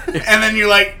 and then you're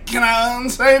like, can I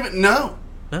unsave it? No.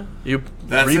 Yeah, you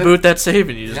That's reboot it. that save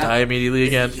and you just Yeah. die immediately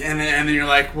again. And then you're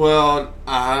like, well,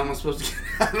 how am I supposed to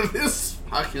get out of this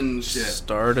fucking shit?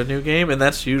 Start a new game, and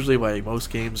that's usually why most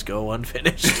games go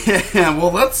unfinished. Yeah,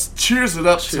 well, let's cheers it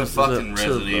up to Cheers fucking up to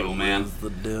Resident the Evil, man.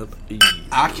 Resident Evil.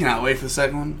 I cannot wait for the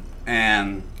second one.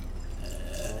 And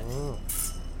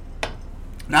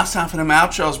now it's time for them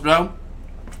outros, bro.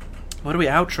 What are we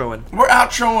outroing? We're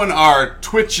outroing our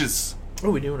Twitches. Oh,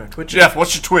 we doing our Twitch. Jeff,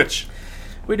 what's your Twitch?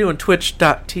 We're doing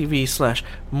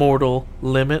twitch.tv/mortal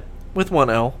limit with one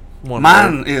L. One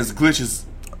Mine word. is glitches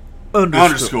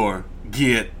Underscore.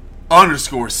 get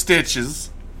underscore stitches.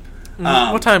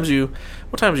 What times you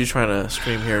trying to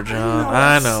stream here, John?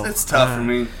 I know. It's tough for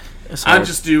me. It's I hard.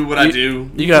 just do what I You- do.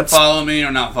 you You got can follow me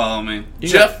or not follow me. You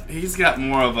Jeff, he's got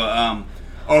more of a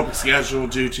open schedule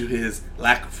due to his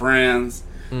lack of friends,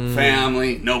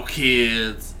 family, no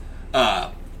kids,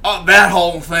 that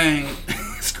whole thing.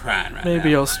 He's crying right now.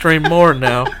 Maybe I'll stream more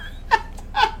now.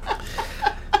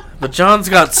 But John's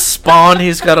got Spawn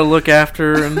he's got to look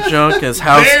after and junk. His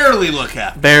house barely look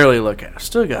at. barely look after.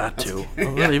 Still got to.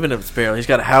 Well, even if it's barely. He's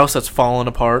got a house that's falling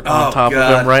apart on Oh, top of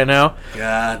God. him right now.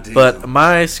 God damn. But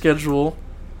my schedule,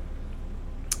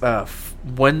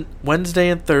 Wednesday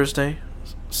and Thursday,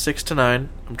 6 to 9.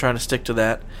 I'm trying to stick to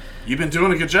that. You've been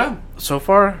doing a good job. So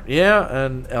far, yeah,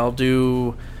 and I'll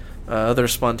do other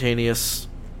spontaneous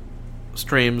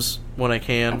streams when I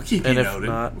can. I'll keep and you if noted.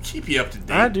 not, We'll keep you up to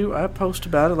date. I do. I post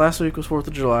about it. Last week was 4th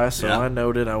of July, so Yeah. I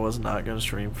noted I was not going to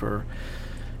stream for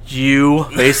you,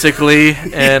 basically,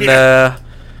 and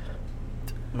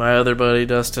my other buddy,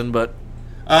 Dustin, but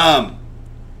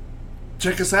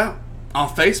Check us out on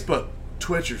Facebook,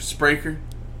 Twitch, or Spreaker,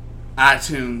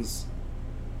 iTunes,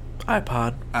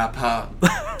 iPod.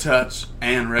 Touch,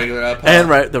 and regular iPod.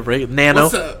 And Nano.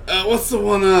 What's the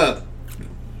one?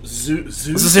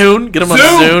 Zune. Get them on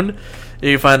Zune.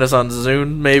 You can find us on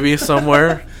Zune, maybe,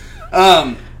 somewhere.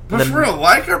 But Then- for real,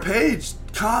 like our page,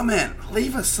 comment,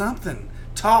 leave us something,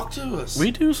 talk to us.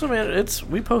 We do some...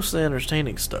 we post the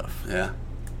entertaining stuff. Yeah,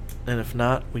 And if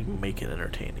not, we make it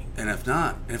entertaining. and if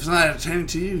not, if it's not entertaining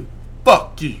to you,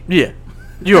 fuck you. Yeah.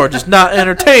 You are just not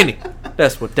entertaining.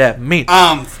 That's what that means.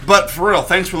 But for real,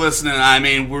 thanks for listening. I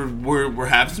mean, we're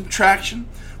having some traction.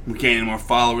 We're gaining more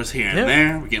followers here and Yeah.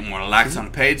 there. We're getting more likes on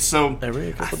the page. So Every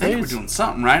I couple think we're days. doing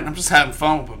something right. I'm just having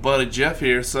fun with my buddy Jeff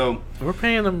here. So We're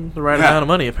paying them the right Yeah. amount of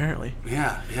money, apparently.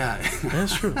 yeah.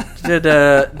 That's true.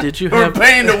 Did you We're have...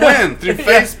 paying to win through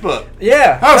Facebook.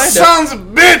 Yeah. Oh, kinda. sons of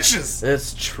bitches!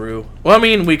 That's true. Well, I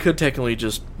mean, we could technically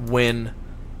just win.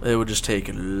 It would just take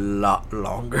a lot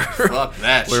longer. Fuck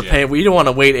that We're shit. paying. We don't want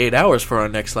to wait 8 hours for our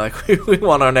next like. We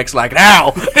want our next like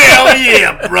now. Hell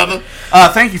yeah, brother.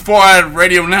 Thank you, 4-Eyed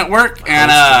Radio Network.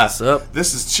 And What's up?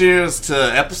 this is cheers to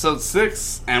episode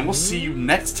 6. And we'll see you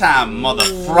next time,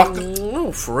 motherfucker.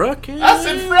 Oh, fruck. I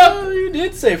said fruck. You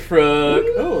did say fruck.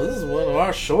 Oh, this is one of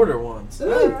our shorter ones.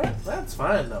 All right, that's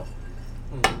fine though.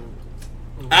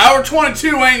 Hour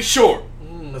 22 ain't short.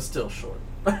 It's still short.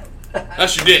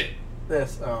 That's your dick.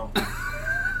 That's